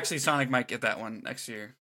 Actually, Sonic might get that one next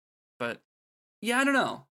year. But yeah, I don't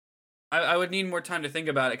know. I would need more time to think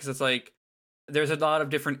about it because it's like there's a lot of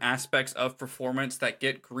different aspects of performance that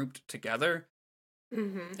get grouped together,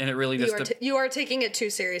 and it really just you are taking it too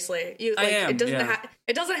seriously. I am. It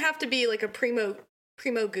doesn't have to be like a primo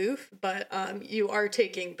goof, but you are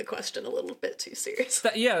taking the question a little bit too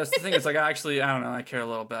seriously. That's the thing. It's like I don't know. I care a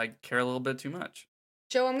little bit. I care a little bit too much.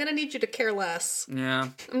 Joe, I'm gonna need you to care less. Yeah,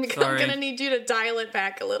 I'm gonna need you to dial it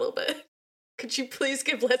back a little bit. Could you please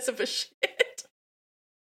give less of a shit?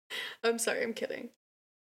 I'm sorry, I'm kidding.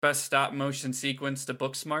 Best stop motion sequence to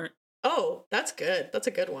Booksmart. Oh, that's good. That's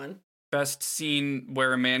a good one. Best scene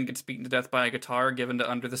where a man gets beaten to death by a guitar given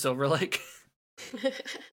to Under the Silver Lake.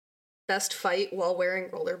 Best fight while wearing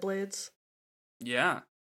rollerblades. Yeah.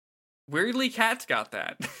 Weirdly, Cats got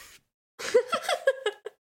that.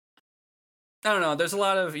 I don't know. There's a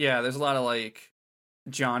lot of like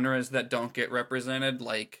genres that don't get represented.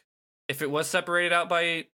 Like if it was separated out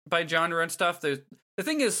by genre and stuff, the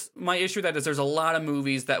thing is, my issue with that is there's a lot of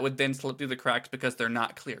movies that would then slip through the cracks because they're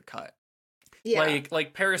not clear cut. Yeah.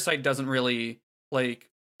 Like Parasite doesn't really, like,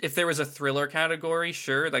 if there was a thriller category,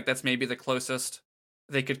 sure, like that's maybe the closest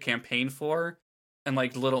they could campaign for. And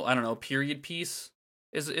like little, I don't know, period piece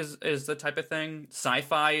is the type of thing.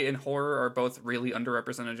 Sci-fi and horror are both really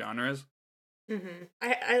underrepresented genres. Mm-hmm.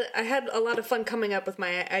 I had a lot of fun coming up with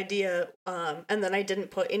my idea, and then I didn't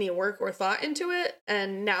put any work or thought into it,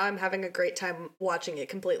 and now I'm having a great time watching it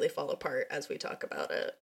completely fall apart as we talk about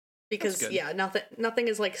it. because good. yeah, nothing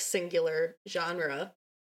is like singular genre.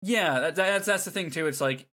 Yeah, that's the thing too. It's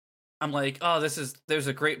like I'm like, oh, there's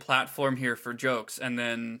a great platform here for jokes, and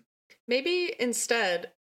then Maybe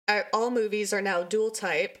instead, all movies are now dual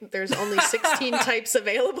type. There's only 16 types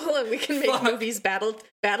available, and we can make movies battle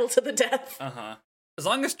to the death. As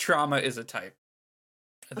long as trauma is a type,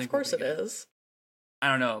 I think of course it is. I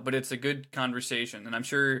don't know, but it's a good conversation, and I'm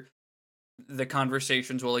sure the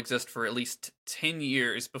conversations will exist for at least 10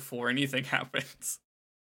 years before anything happens.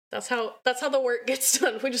 That's how the work gets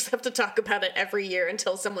done. We just have to talk about it every year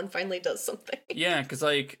until someone finally does something. Yeah, because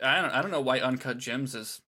like I don't know why Uncut Gems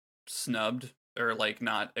is snubbed or like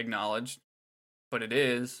not acknowledged, but it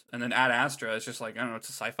is. And then Ad Astra is just like, I don't know, it's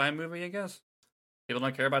a sci-fi movie, I guess. People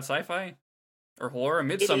don't care about sci-fi or horror.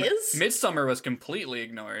 Midsummer, It is? Midsummer was completely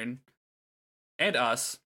ignored, and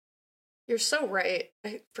Us. You're so right.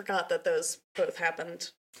 I forgot that those both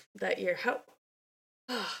happened that year. How?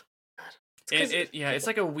 Oh, God. It's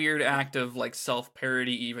like a weird act of like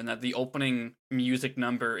self-parody, even that the opening music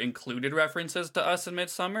number included references to Us and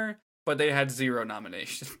Midsummer, but they had 0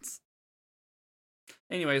 nominations.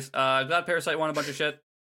 Anyways, glad Parasite won a bunch of shit.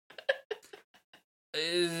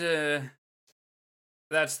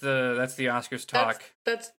 That's the Oscars talk.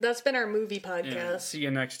 That's been our movie podcast. Yeah, see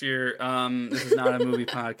you next year. This is not a movie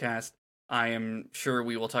podcast. I am sure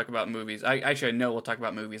we will talk about movies. I know we'll talk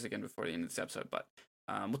about movies again before the end of this episode, but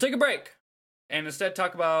we'll take a break and instead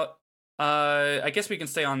talk about. I guess we can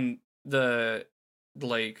stay on the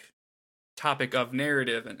like topic of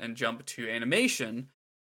narrative and jump to animation.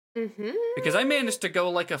 Mm-hmm. Because I managed to go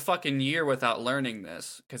like a fucking year without learning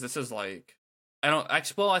this. Because this is like, I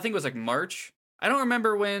think it was like March. I don't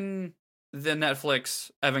remember when the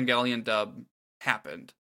Netflix Evangelion dub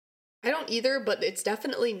happened. I don't either, but it's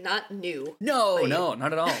definitely not new. No,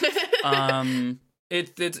 not at all.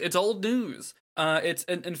 It's old news. It's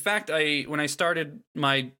in fact, when I started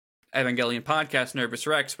my Evangelion podcast, Nervous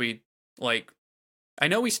Rex, I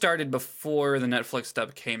know we started before the Netflix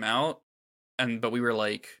dub came out, but we were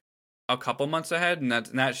like a couple months ahead, and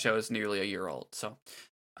that show is nearly a year old. So,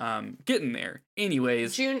 getting there.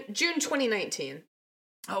 Anyways, June 2019.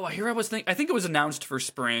 Oh, here I was thinking. I think it was announced for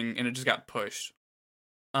spring, and it just got pushed.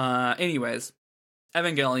 Anyways,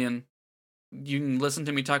 Evangelion. You can listen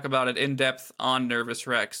to me talk about it in depth on Nervous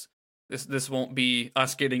Rex. This won't be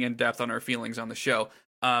us getting in depth on our feelings on the show.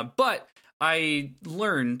 But I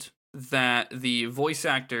learned that the voice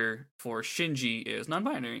actor for Shinji is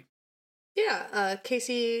non-binary. Yeah,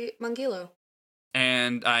 Casey Mangilo.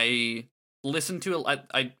 And I listened to it.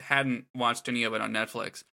 I hadn't watched any of it on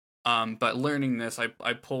Netflix. But learning this,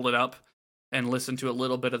 I pulled it up and listened to a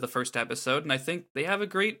little bit of the first episode, and I think they have a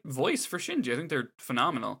great voice for Shinji. I think they're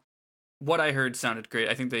phenomenal. What I heard sounded great.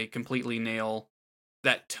 I think they completely nail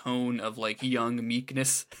that tone of like young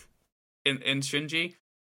meekness in Shinji.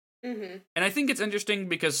 Mm-hmm. And I think it's interesting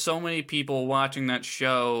because so many people watching that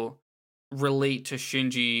show relate to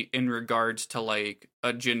Shinji in regards to like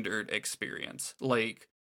a gendered experience. Like,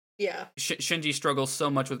 yeah, Shinji struggles so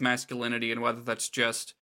much with masculinity, and whether that's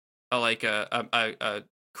just a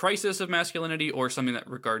crisis of masculinity or something that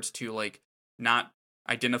regards to like not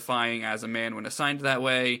identifying as a man when assigned that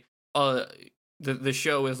way. The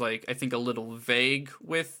show is like, I think, a little vague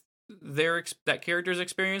with that character's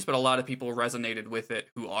experience, but a lot of people resonated with it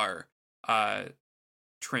who are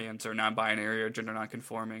trans or non-binary or gender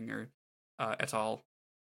non-conforming or at all.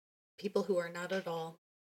 People who are not at all.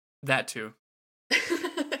 That too.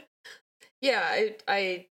 Yeah,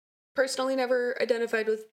 I personally never identified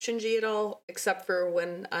with Shinji at all, except for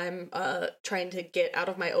when I'm trying to get out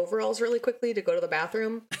of my overalls really quickly to go to the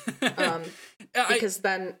bathroom. Because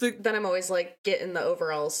then I'm always like, get in the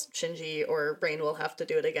overalls, Shinji, or Rain will have to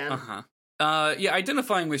do it again. Yeah,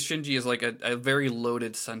 identifying with Shinji is like a very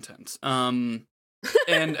loaded sentence. And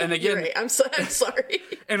again, you're right. I'm sorry.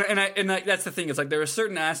 and that's the thing. It's like there are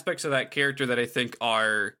certain aspects of that character that I think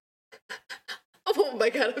are. Oh my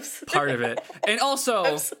god, part of it. And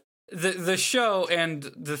also the show and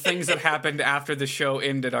the things that happened after the show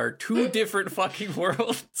ended are two different fucking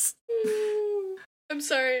worlds. I'm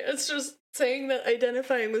sorry. It's just saying that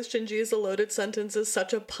identifying with Shinji is a loaded sentence is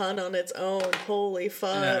such a pun on its own. Holy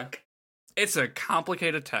fuck. Yeah. It's a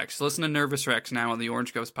complicated text. Listen to Nervous Rex now on the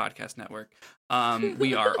Orange Ghost Podcast Network.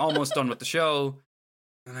 We are almost done with the show,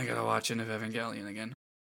 and I gotta watch End of Evangelion again.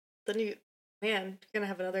 Then you're gonna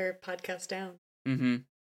have another podcast down. Mm-hmm.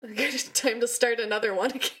 Time to start another one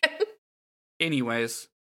again. Anyways,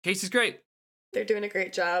 Casey's great. They're doing a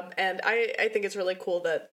great job, and I think it's really cool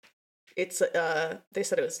that it's they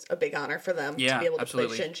said it was a big honor for them to be able to play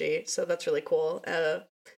Shinji, so that's really cool.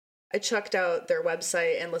 I checked out their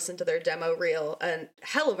website and listened to their demo reel, and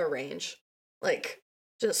hell of a range. Like,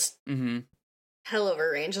 just hell of a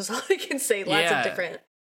range is all I can say. Lots of different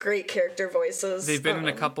great character voices. They've been in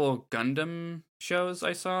a couple Gundam shows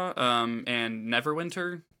I saw, and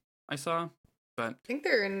Neverwinter I saw, but I think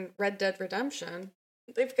they're in Red Dead Redemption.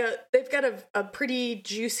 They've got a pretty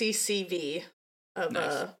juicy CV of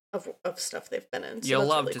nice. Of stuff they've been in. So you'll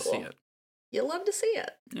love really to cool. see it. You'll love to see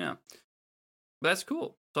it. Yeah. But that's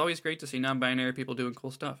cool. It's always great to see non-binary people doing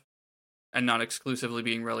cool stuff. And not exclusively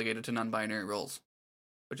being relegated to non-binary roles.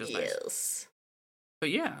 Which is nice. Yes. But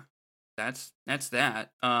yeah, that's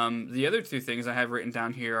that. The other two things I have written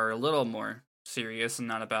down here are a little more serious and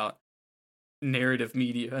not about narrative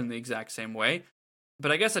media in the exact same way.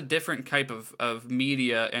 But I guess a different type of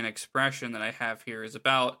media and expression that I have here is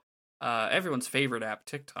about everyone's favorite app,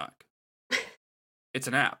 TikTok. It's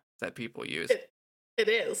an app that people use. It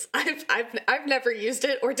is. I've never used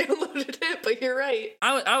it or downloaded it, but you're right.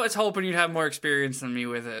 I was hoping you'd have more experience than me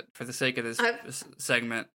with it for the sake of this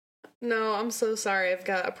segment. No, I'm so sorry. I've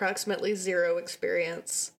got approximately 0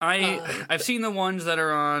 experience. I've seen the ones that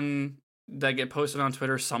are on that get posted on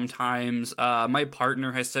Twitter sometimes. My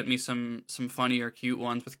partner has sent me some funny or cute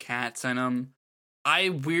ones with cats in them. I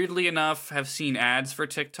weirdly enough have seen ads for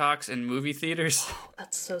TikToks in movie theaters. Oh,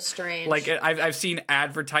 that's so strange. Like I've seen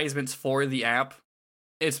advertisements for the app.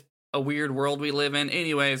 It's a weird world we live in.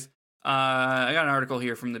 Anyways, I got an article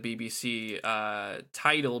here from the BBC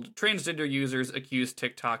titled "Transgender Users Accuse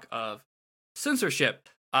TikTok of Censorship,"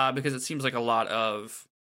 because it seems like a lot of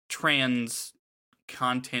trans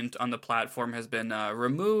content on the platform has been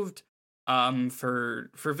removed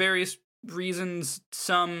for various reasons.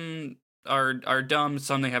 Some are dumb,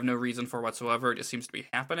 some they have no reason for whatsoever. It just seems to be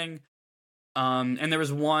happening. And there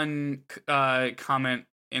was one comment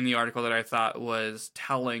in the article that I thought was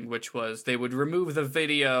telling, which was they would remove the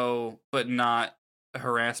video but not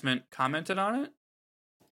harassment commented on it.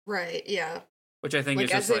 Right, yeah. Which I think like,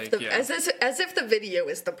 is just as if the video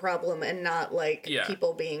is the problem and not like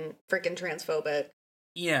people being freaking transphobic.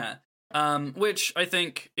 Yeah. Which I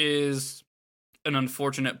think is an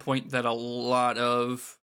unfortunate point that a lot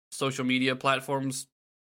of social media platforms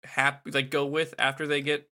go with after they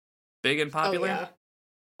get big and popular.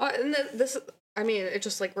 Oh, yeah. And this, I mean, it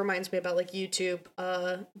just like reminds me about like YouTube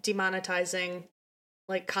demonetizing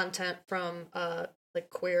like content from like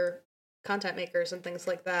queer content makers and things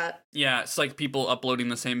like that. Yeah, it's like people uploading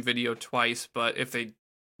the same video twice, but if they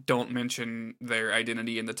don't mention their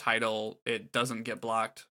identity in the title, it doesn't get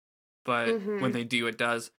blocked. But when they do, it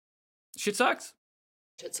does. Shit sucks.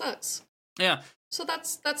 Shit sucks. Yeah. So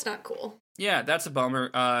that's not cool. Yeah, that's a bummer.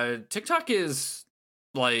 TikTok is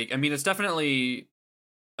like, I mean, it's definitely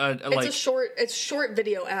it's a short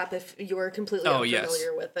video app. If you are completely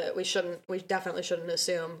unfamiliar with it, we definitely shouldn't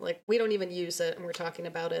assume. Like, we don't even use it, and we're talking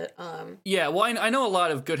about it. Yeah, well, I know a lot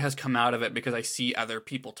of good has come out of it because I see other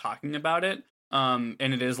people talking about it. And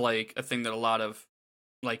it is like a thing that a lot of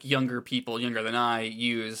like younger people, younger than I,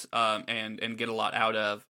 use and get a lot out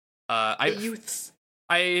of. Youths.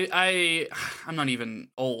 I'm not even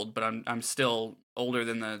old, but I'm still older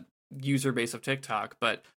than the user base of TikTok.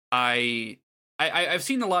 But I've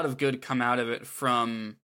seen a lot of good come out of it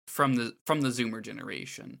from the Zoomer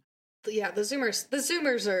generation. Yeah, the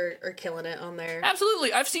Zoomers are killing it on there.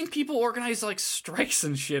 Absolutely. I've seen people organize like strikes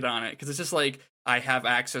and shit on it because it's just like I have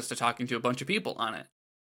access to talking to a bunch of people on it.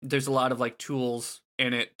 There's a lot of like tools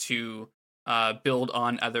in it to build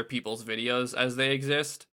on other people's videos as they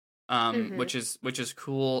exist, which is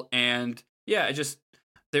cool. And yeah,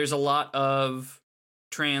 there's a lot of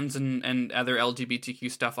trans and other LGBTQ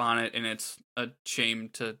stuff on it, and it's a shame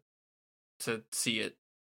to see it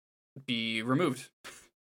be removed.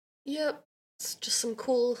 Yep. It's just some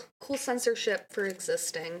cool censorship for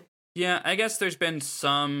existing. Yeah, I guess there's been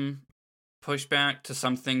some pushback to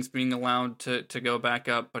some things being allowed to go back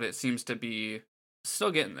up, but it seems to be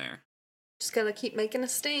still getting there. Just gotta keep making a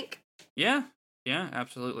stink. Yeah,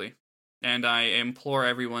 absolutely. And I implore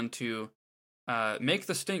everyone to make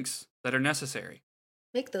the stinks that are necessary.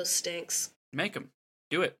 Make those stinks. Make them.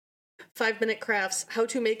 Do it. 5-minute crafts. How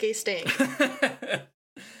to make a stink.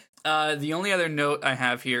 The only other note I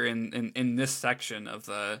have here in this section of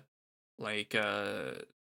the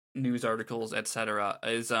news articles, etc.,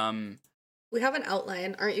 is we have an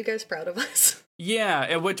outline. Aren't you guys proud of us?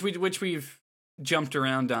 Yeah, which we've jumped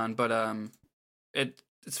around on, but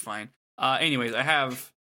it's fine. Anyways, I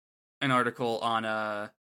have an article on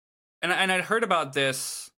and I'd heard about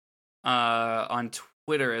this on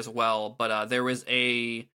Twitter as well, but there was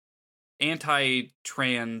a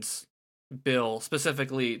anti-trans bill,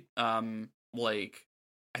 specifically I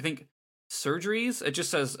think surgeries. It just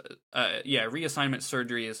says, reassignment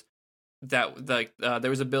surgeries. That there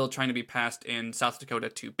was a bill trying to be passed in South Dakota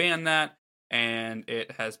to ban that, and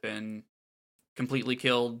it has been completely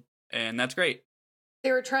killed, and that's great.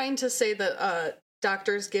 They were trying to say that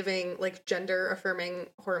doctors giving like gender affirming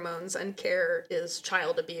hormones and care is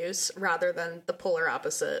child abuse rather than the polar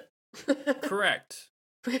opposite. Correct.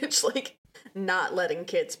 Which, like, not letting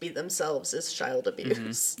kids be themselves is child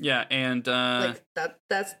abuse. Mm-hmm. Yeah, and like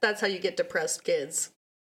that's how you get depressed kids.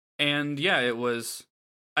 And yeah, it was.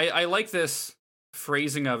 I like this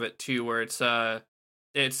phrasing of it too, where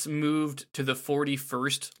it's moved to the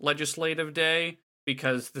 41st legislative day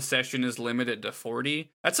because the session is limited to 40.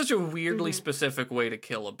 That's such a weirdly specific way to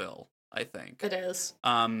kill a bill, I think. It is.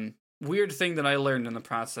 Weird thing that I learned in the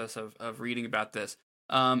process of reading about this.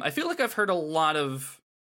 I feel like I've heard a lot of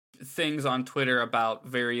things on Twitter about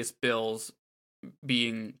various bills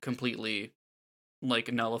being completely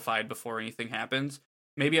like nullified before anything happens.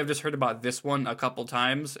 Maybe I've just heard about this one a couple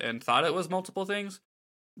times and thought it was multiple things,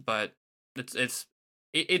 but it's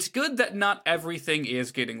good that not everything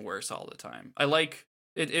is getting worse all the time. I like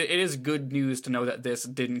it. It is good news to know that this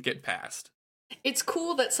didn't get passed. It's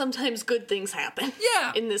cool that sometimes good things happen.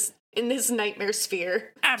 Yeah, in this nightmare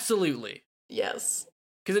sphere. Absolutely. Yes.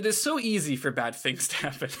 Because it is so easy for bad things to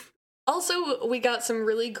happen. Also, we got some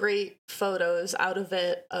really great photos out of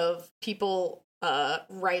it of people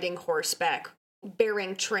riding horseback,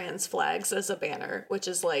 bearing trans flags as a banner, which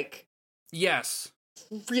is like... Yes.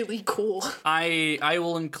 Really cool. I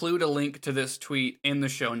will include a link to this tweet in the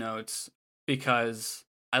show notes because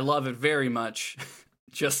I love it very much.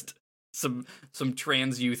 Just some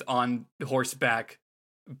trans youth on horseback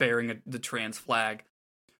bearing the trans flag.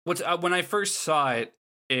 When I first saw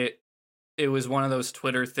it, it was one of those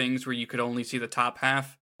Twitter things where you could only see the top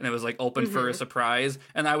half, and it was like open for a surprise,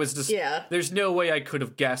 and I was just there's no way I could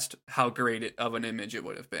have guessed how great of an image it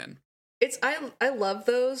would have been. I love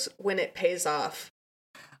those when it pays off.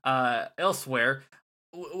 Elsewhere,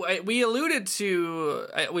 we alluded to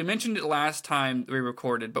we mentioned it last time we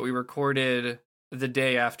recorded, but we recorded the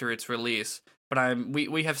day after its release. But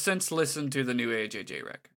we have since listened to the new AJJ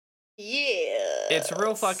record. Yeah, it's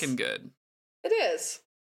real fucking good. It is.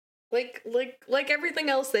 Like everything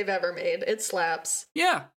else they've ever made, it slaps.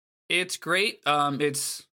 Yeah, it's great.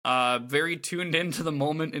 It's very tuned into the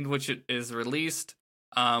moment in which it is released,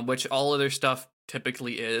 which all other stuff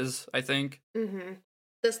typically is, I think. Mm-hmm.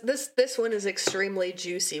 This one is extremely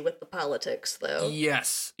juicy with the politics, though.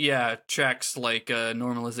 Yes, yeah. Tracks like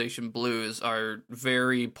Normalization Blues are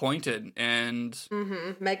very pointed and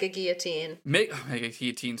Mega Guillotine. Mega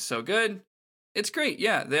Guillotine's so good. It's great.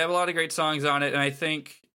 Yeah, they have a lot of great songs on it, and I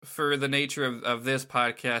think for the nature of this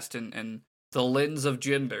podcast and the lens of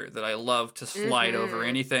gender that I love to slide over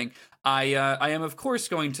anything, I am of course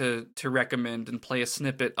going to recommend and play a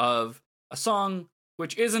snippet of a song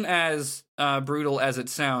which isn't as brutal as it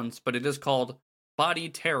sounds, but it is called Body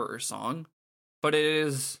Terror Song. But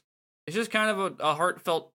it's just kind of a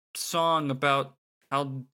heartfelt song about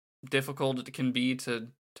how difficult it can be to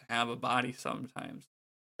have a body sometimes.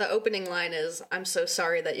 The opening line is, "I'm so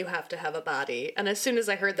sorry that you have to have a body." And as soon as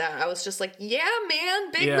I heard that, I was just like, yeah,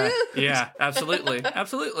 man, big mood. Yeah, absolutely.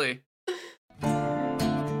 Absolutely.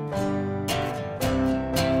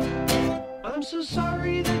 I'm so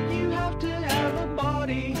sorry that you have to have a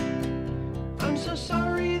body. I'm so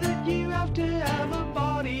sorry that you have to have a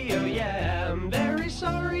body. Oh yeah, I'm very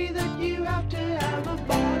sorry that you have to have a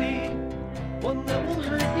body. One that will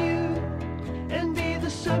hurt you and be the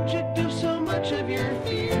subject of so much of your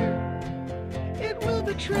fear. It will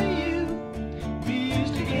betray you, be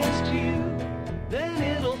used against you, then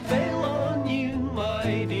it'll fail on you,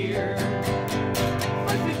 my dear.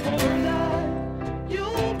 But before that,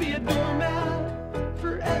 you'll be a doormat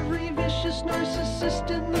for every vicious narcissist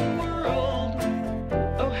in the world.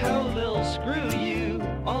 Oh, how they'll screw you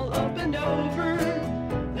all up and over,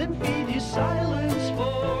 then feed you silence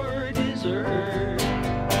for dessert.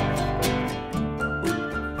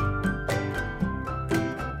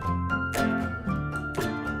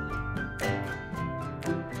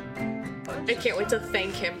 I can't wait to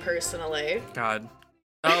thank him personally. God.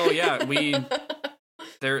 Oh yeah,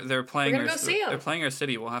 they're playing We're gonna go see 'em. They're playing our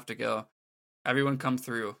city. We'll have to go. Everyone come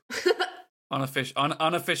through.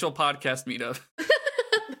 Unofficial podcast meetup.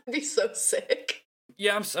 That'd be so sick.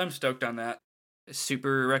 Yeah, I'm stoked on that.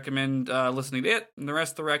 Super recommend listening to it and the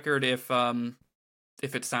rest of the record if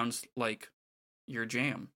it sounds like your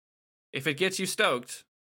jam. If it gets you stoked,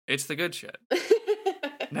 it's the good shit.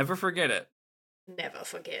 Never forget it. Never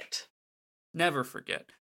forget. Never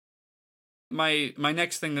forget. My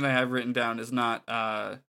next thing that I have written down is not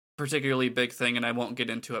a particularly big thing, and I won't get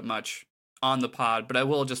into it much on the pod, but I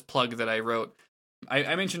will just plug that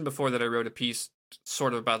I mentioned before that I wrote a piece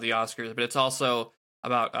sort of about the Oscars, but it's also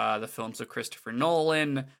about the films of Christopher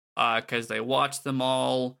Nolan, because they watched them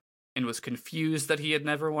all and was confused that he had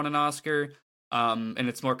never won an Oscar. And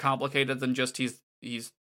it's more complicated than just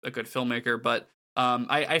he's a good filmmaker, but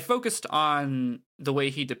I focused on the way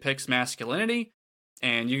he depicts masculinity,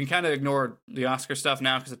 and you can kind of ignore the Oscar stuff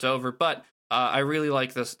now because it's over, but I really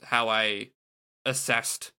like this, how I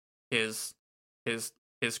assessed his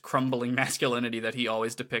crumbling masculinity that he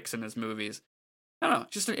always depicts in his movies. I don't know,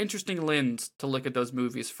 just an interesting lens to look at those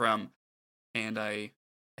movies from, and I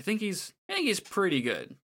think he's pretty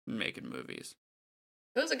good in making movies.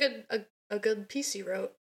 It was a good piece you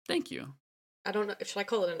wrote. Thank you. I don't know, should I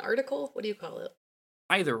call it an article? What do you call it?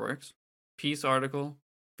 Either works. Piece, article,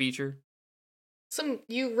 feature.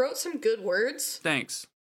 You wrote some good words. Thanks.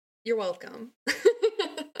 You're welcome.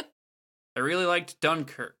 I really liked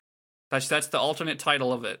Dunkirk. That's the alternate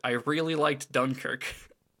title of it. I really liked Dunkirk.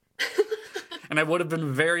 And I would have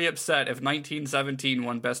been very upset if 1917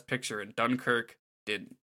 won Best Picture and Dunkirk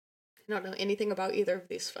didn't. I don't know anything about either of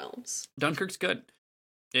these films. Dunkirk's good.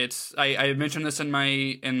 I mentioned this in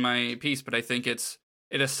my piece, but I think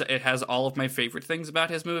it has all of my favorite things about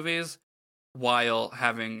his movies, while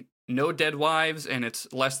having no dead wives, and it's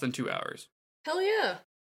less than 2 hours. Hell yeah!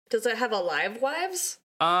 Does it have alive wives?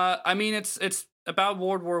 I mean, it's about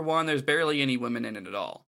World War I. There's barely any women in it at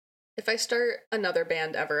all. If I start another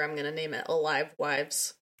band ever, I'm gonna name it Alive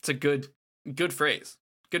Wives. It's a good phrase.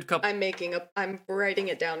 Good couple. I'm writing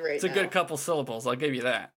it down right now. It's a good couple syllables. I'll give you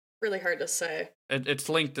that. Really hard to say. It's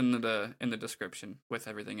linked in the description with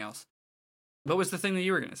everything else. What was the thing that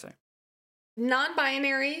you were gonna say?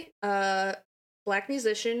 Non-binary, black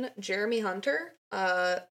musician Jeremy Hunter,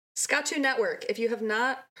 Ska2 Network. If you have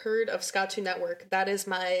not heard of Ska2 Network, that is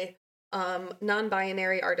my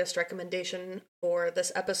non-binary artist recommendation for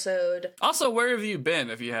this episode. Also, where have you been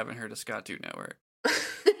if you haven't heard of Ska2 Network?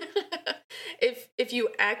 If you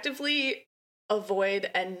actively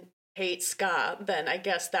avoid and hate ska, then I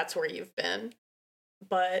guess that's where you've been.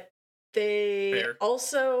 But they Fair.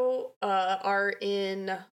 Also are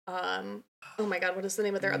in oh my god, what is the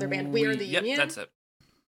name of their other band? We Are the Union. Yep, that's it.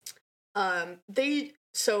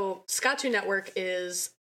 So Ska2 Network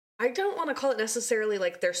is, I don't want to call it necessarily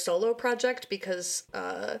like their solo project, because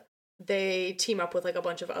they team up with like a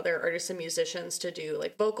bunch of other artists and musicians to do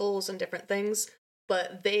like vocals and different things,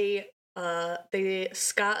 but they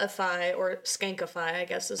skaify, or skankify, I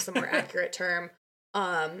guess is the more accurate term.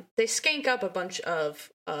 They skank up a bunch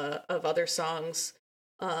of other songs,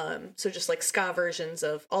 so just like ska versions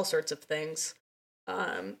of all sorts of things.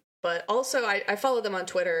 But also I follow them on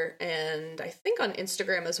Twitter and I think on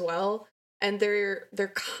Instagram as well, and they're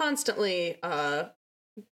constantly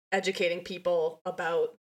educating people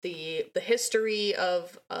about the history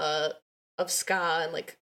of ska, and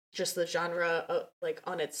like just the genre, like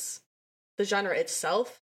on the genre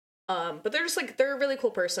itself. But they're a really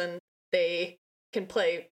cool person. They can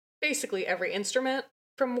play basically every instrument,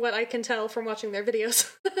 from what I can tell from watching their videos.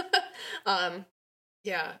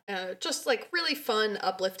 Just like really fun,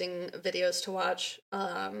 uplifting videos to watch.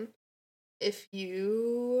 If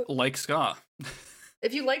you like ska.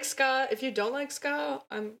 If you like ska, if you don't like ska,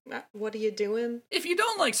 what are you doing? If you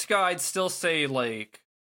don't like ska, I'd still say like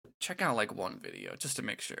check out like one video just to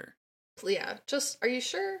make sure. Yeah, are you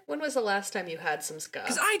sure? When was the last time you had some ska?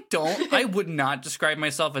 Because I would not describe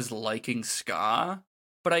myself as liking ska,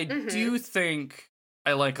 but I do think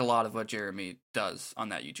I like a lot of what Jeremy does on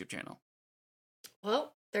that YouTube channel.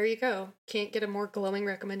 Well, there you go. Can't get a more glowing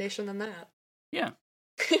recommendation than that. Yeah.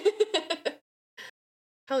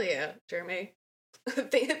 Hell yeah, Jeremy.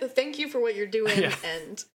 Thank you for what you're doing,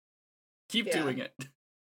 and keep doing it.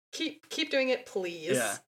 Keep doing it, please.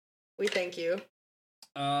 Yeah. We thank you.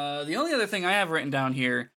 The only other thing I have written down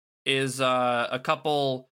here is a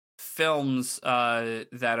couple films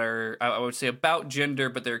that are, I would say, about gender,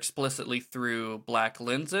 but they're explicitly through black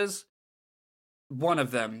lenses. One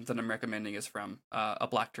of them that I'm recommending is from a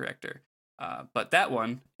black director. But that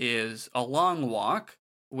one is A Long Walk,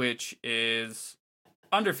 which is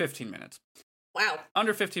under 15 minutes. Wow.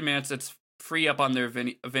 Under 15 minutes. It's free up on their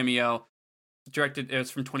Vimeo. It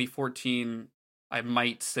was from 2014. I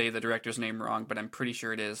might say the director's name wrong, but I'm pretty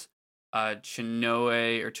sure it is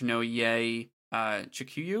Chinoye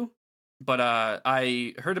Chikuyu. But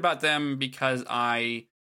I heard about them because I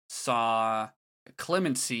saw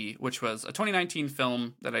Clemency, which was a 2019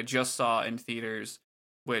 film that I just saw in theaters,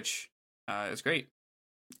 which is great.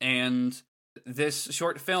 And this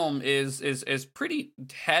short film is pretty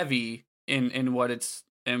heavy in what it's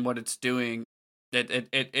doing.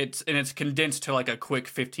 it's condensed to like a quick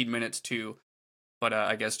 15 minutes too, but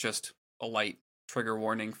I guess just a light trigger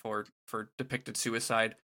warning for depicted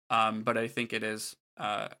suicide. But I think it is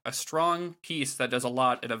a strong piece that does a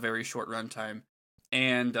lot at a very short runtime.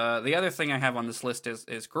 And the other thing I have on this list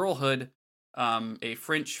is Girlhood, a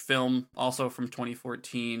French film also from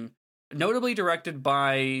 2014, notably directed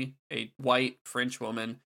by a white French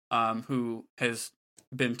woman who has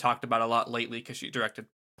been talked about a lot lately because she directed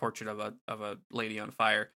Portrait of a Lady on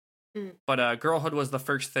Fire. But Girlhood was the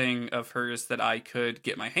first thing of hers that I could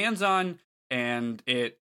get my hands on, and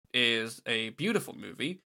it is a beautiful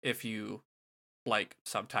movie if you like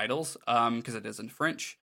subtitles, because it is in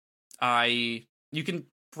French. You can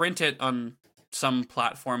rent it on some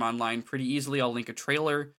platform online pretty easily. I'll link a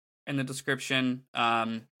trailer in the description.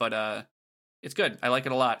 But it's good. I like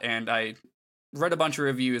it a lot, and I read a bunch of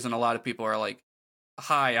reviews, and a lot of people are like,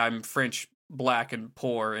 "Hi, I'm French, black, and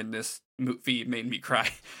poor, and this movie made me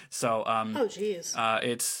cry." So, oh geez,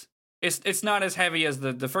 it's not as heavy as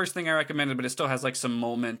the first thing I recommended, but it still has like some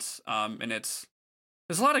moments. And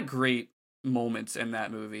there's a lot of great moments in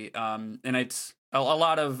that movie. And it's a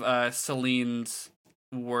lot of Celine's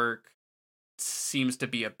work seems to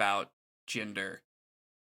be about gender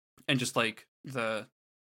and just like the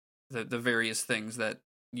various things that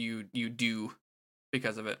you do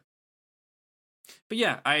because of it. But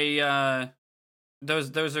yeah,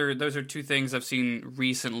 those are two things I've seen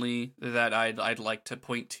recently that I'd like to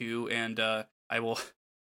point to, and I will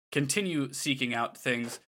continue seeking out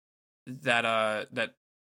things that are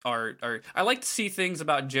I like to see things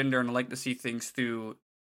about gender, and I like to see things through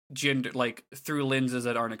gender, like through lenses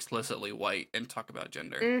that aren't explicitly white, and talk about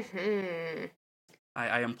gender. Mm-hmm.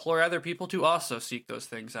 I implore other people to also seek those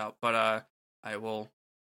things out, but I will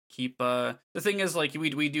keep the thing is, like,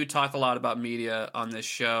 we do talk a lot about media on this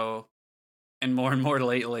show, and more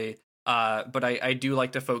lately, but I do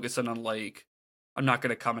like to focus in on, like, I'm not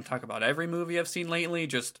gonna come and talk about every movie I've seen lately,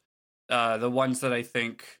 just the ones that I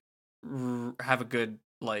think have a good,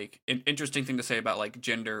 like, interesting thing to say about, like,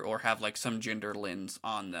 gender, or have like some gender lens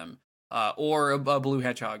on them, or a blue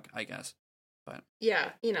hedgehog, I guess. But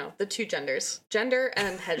yeah, the two genders, gender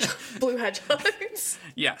and blue hedgehogs.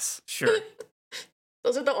 Yes, sure.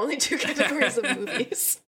 Those are the only two categories of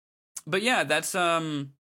movies. But yeah, that's all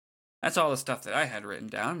the stuff that I had written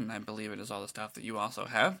down, and I believe it is all the stuff that you also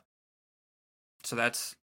have. So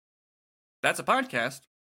that's a podcast.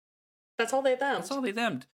 That's all they them. That's all they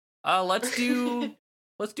themmed. Let's do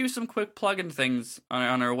some quick plug-in things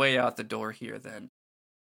on our way out the door here then.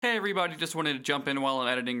 Hey everybody, just wanted to jump in while I'm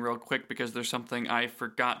editing real quick because there's something I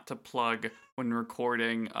forgot to plug when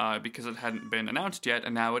recording because it hadn't been announced yet,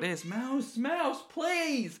 and now it is. Mouse,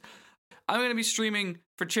 please! I'm going to be streaming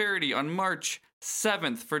for charity on March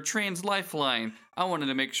 7th for Trans Lifeline. I wanted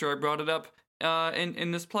to make sure I brought it up in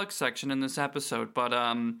this plug section in this episode, but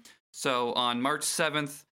so on March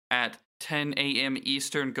 7th at 10 a.m.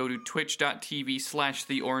 Eastern, go to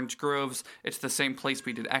twitch.tv/theorangegroves. It's the same place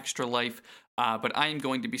we did Extra Life. But I'm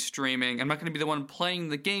going to be streaming. I'm not going to be the one playing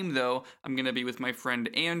the game, though. I'm going to be with my friend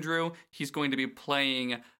Andrew. He's going to be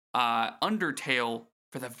playing Undertale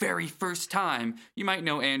for the very first time. You might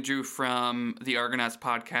know Andrew from the Argonauts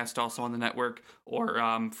podcast, also on the network, or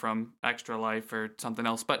from Extra Life or something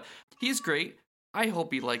else. But he's great. I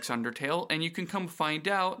hope he likes Undertale, and you can come find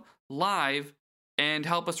out live and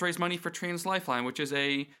help us raise money for Trans Lifeline, which is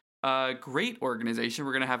a great organization.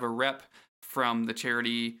 We're going to have a rep from the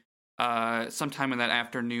charity sometime in that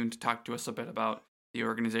afternoon to talk to us a bit about the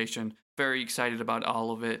organization. Very excited about all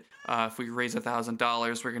of it. If we raise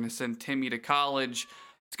 $1,000, we're going to send Timmy to college.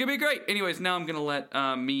 It's going to be great. Anyways, now I'm going to let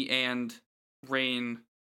me and Rain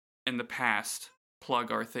in the past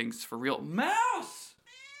plug our things for real. Mouse!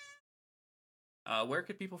 Where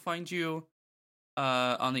could people find you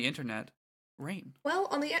on the internet? Rain. Well,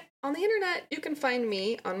 on the internet, you can find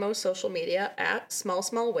me on most social media at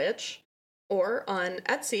Small Witch. Or on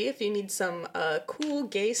Etsy, if you need some cool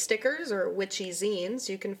gay stickers or witchy zines,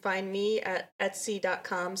 you can find me at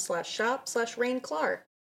etsy.com/shop/RainClar.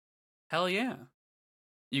 Hell yeah.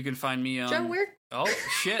 You can find me on... Joe, where... Oh,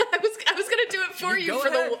 shit. I was going to do it for you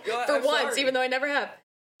for once, sorry. even though I never have.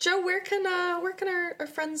 Joe, where can our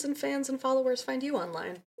friends and fans and followers find you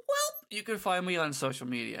online? Well, you can find me on social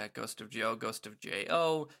media at Ghost of Joe, Ghost of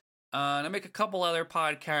J.O. And I make a couple other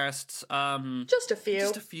podcasts. Just a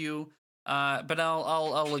few. But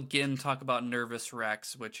I'll again talk about Nervous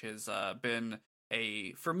Rex, which has been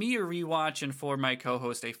for me a rewatch, and for my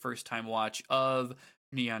co-host a first time watch of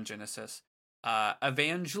Neon Genesis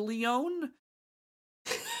Evangelion.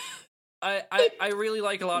 I really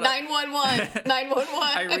like a lot of 911. I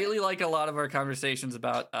really like a lot of our conversations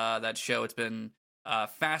about that show. It's been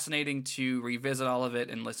fascinating to revisit all of it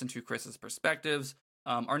and listen to Chris's perspectives.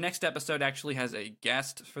 Our next episode actually has a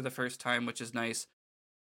guest for the first time, which is nice.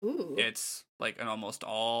 Ooh. It's like an almost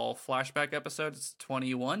all flashback episode. It's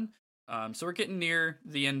 21. So we're getting near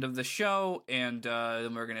the end of the show, and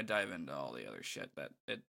then we're going to dive into all the other shit that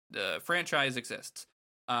the franchise exists.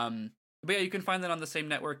 But yeah, you can find that on the same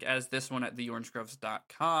network as this one at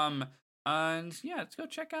theorangegroves.com. And yeah, let's go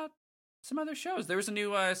check out some other shows. There was a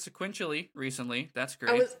new Sequentially recently. That's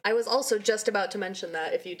great. I was also just about to mention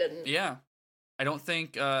that if you didn't. Yeah. I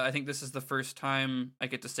think this is the first time I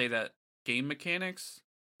get to say that Game Mechanics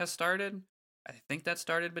has started. I think that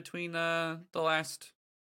started between the last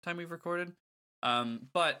time we've recorded.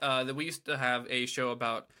 But we used to have a show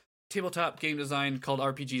about tabletop game design called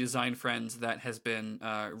RPG Design Friends that has been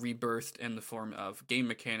rebirthed in the form of Game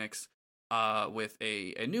Mechanics with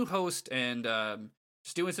a new host and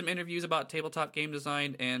just doing some interviews about tabletop game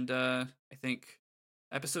design. And I think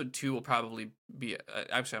episode 2 will probably be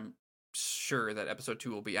actually, I'm sure that episode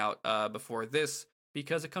 2 will be out before this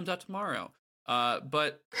because it comes out tomorrow.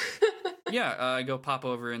 But yeah, go pop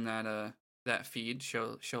over in that feed,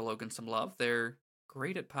 show Logan some love. They're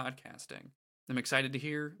great at podcasting. I'm excited to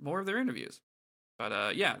hear more of their interviews.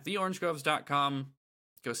 But yeah, theorangegroves.com.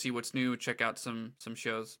 Go see what's new, check out some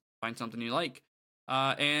shows, find something you like,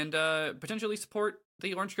 and potentially support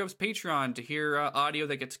the Orange Groves Patreon to hear audio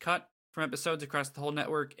that gets cut from episodes across the whole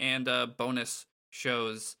network, and bonus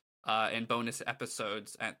shows and bonus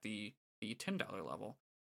episodes at the $10 level,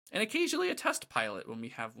 and occasionally a test pilot when we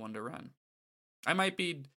have one to run. I might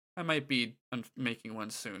be making one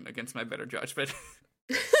soon against my better judgment.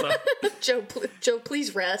 So, Joe,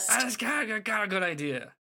 please rest. I just got a good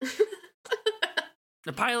idea.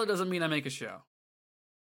 The pilot doesn't mean I make a show.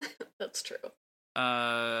 That's true.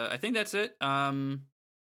 I think that's it.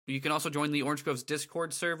 You can also join the Orange Groves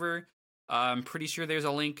Discord server. I'm pretty sure there's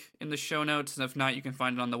a link in the show notes, and if not, you can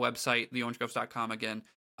find it on the website, theorangegroves.com, again,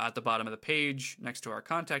 at the bottom of the page, next to our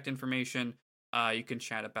contact information. You can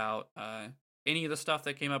chat about any of the stuff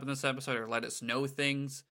that came up in this episode, or let us know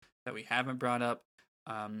things that we haven't brought up.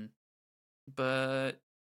 But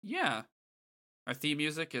yeah, our theme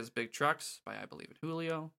music is Big Trucks by I Believe in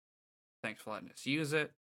Julio. Thanks for letting us use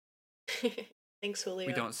it. Thanks, Julio.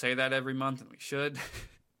 We don't say that every month, and we should.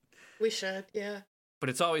 We should, yeah. But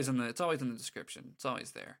it's always in the description. It's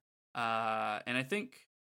always there. And I think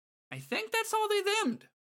that's all they dimmed.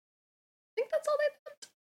 I think that's all they dimmed.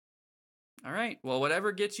 All right. Well,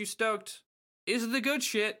 whatever gets you stoked is the good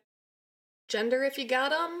shit. Gender if you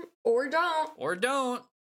got 'em, or don't. Or don't.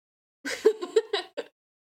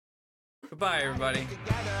 Goodbye, everybody.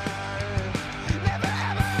 Together.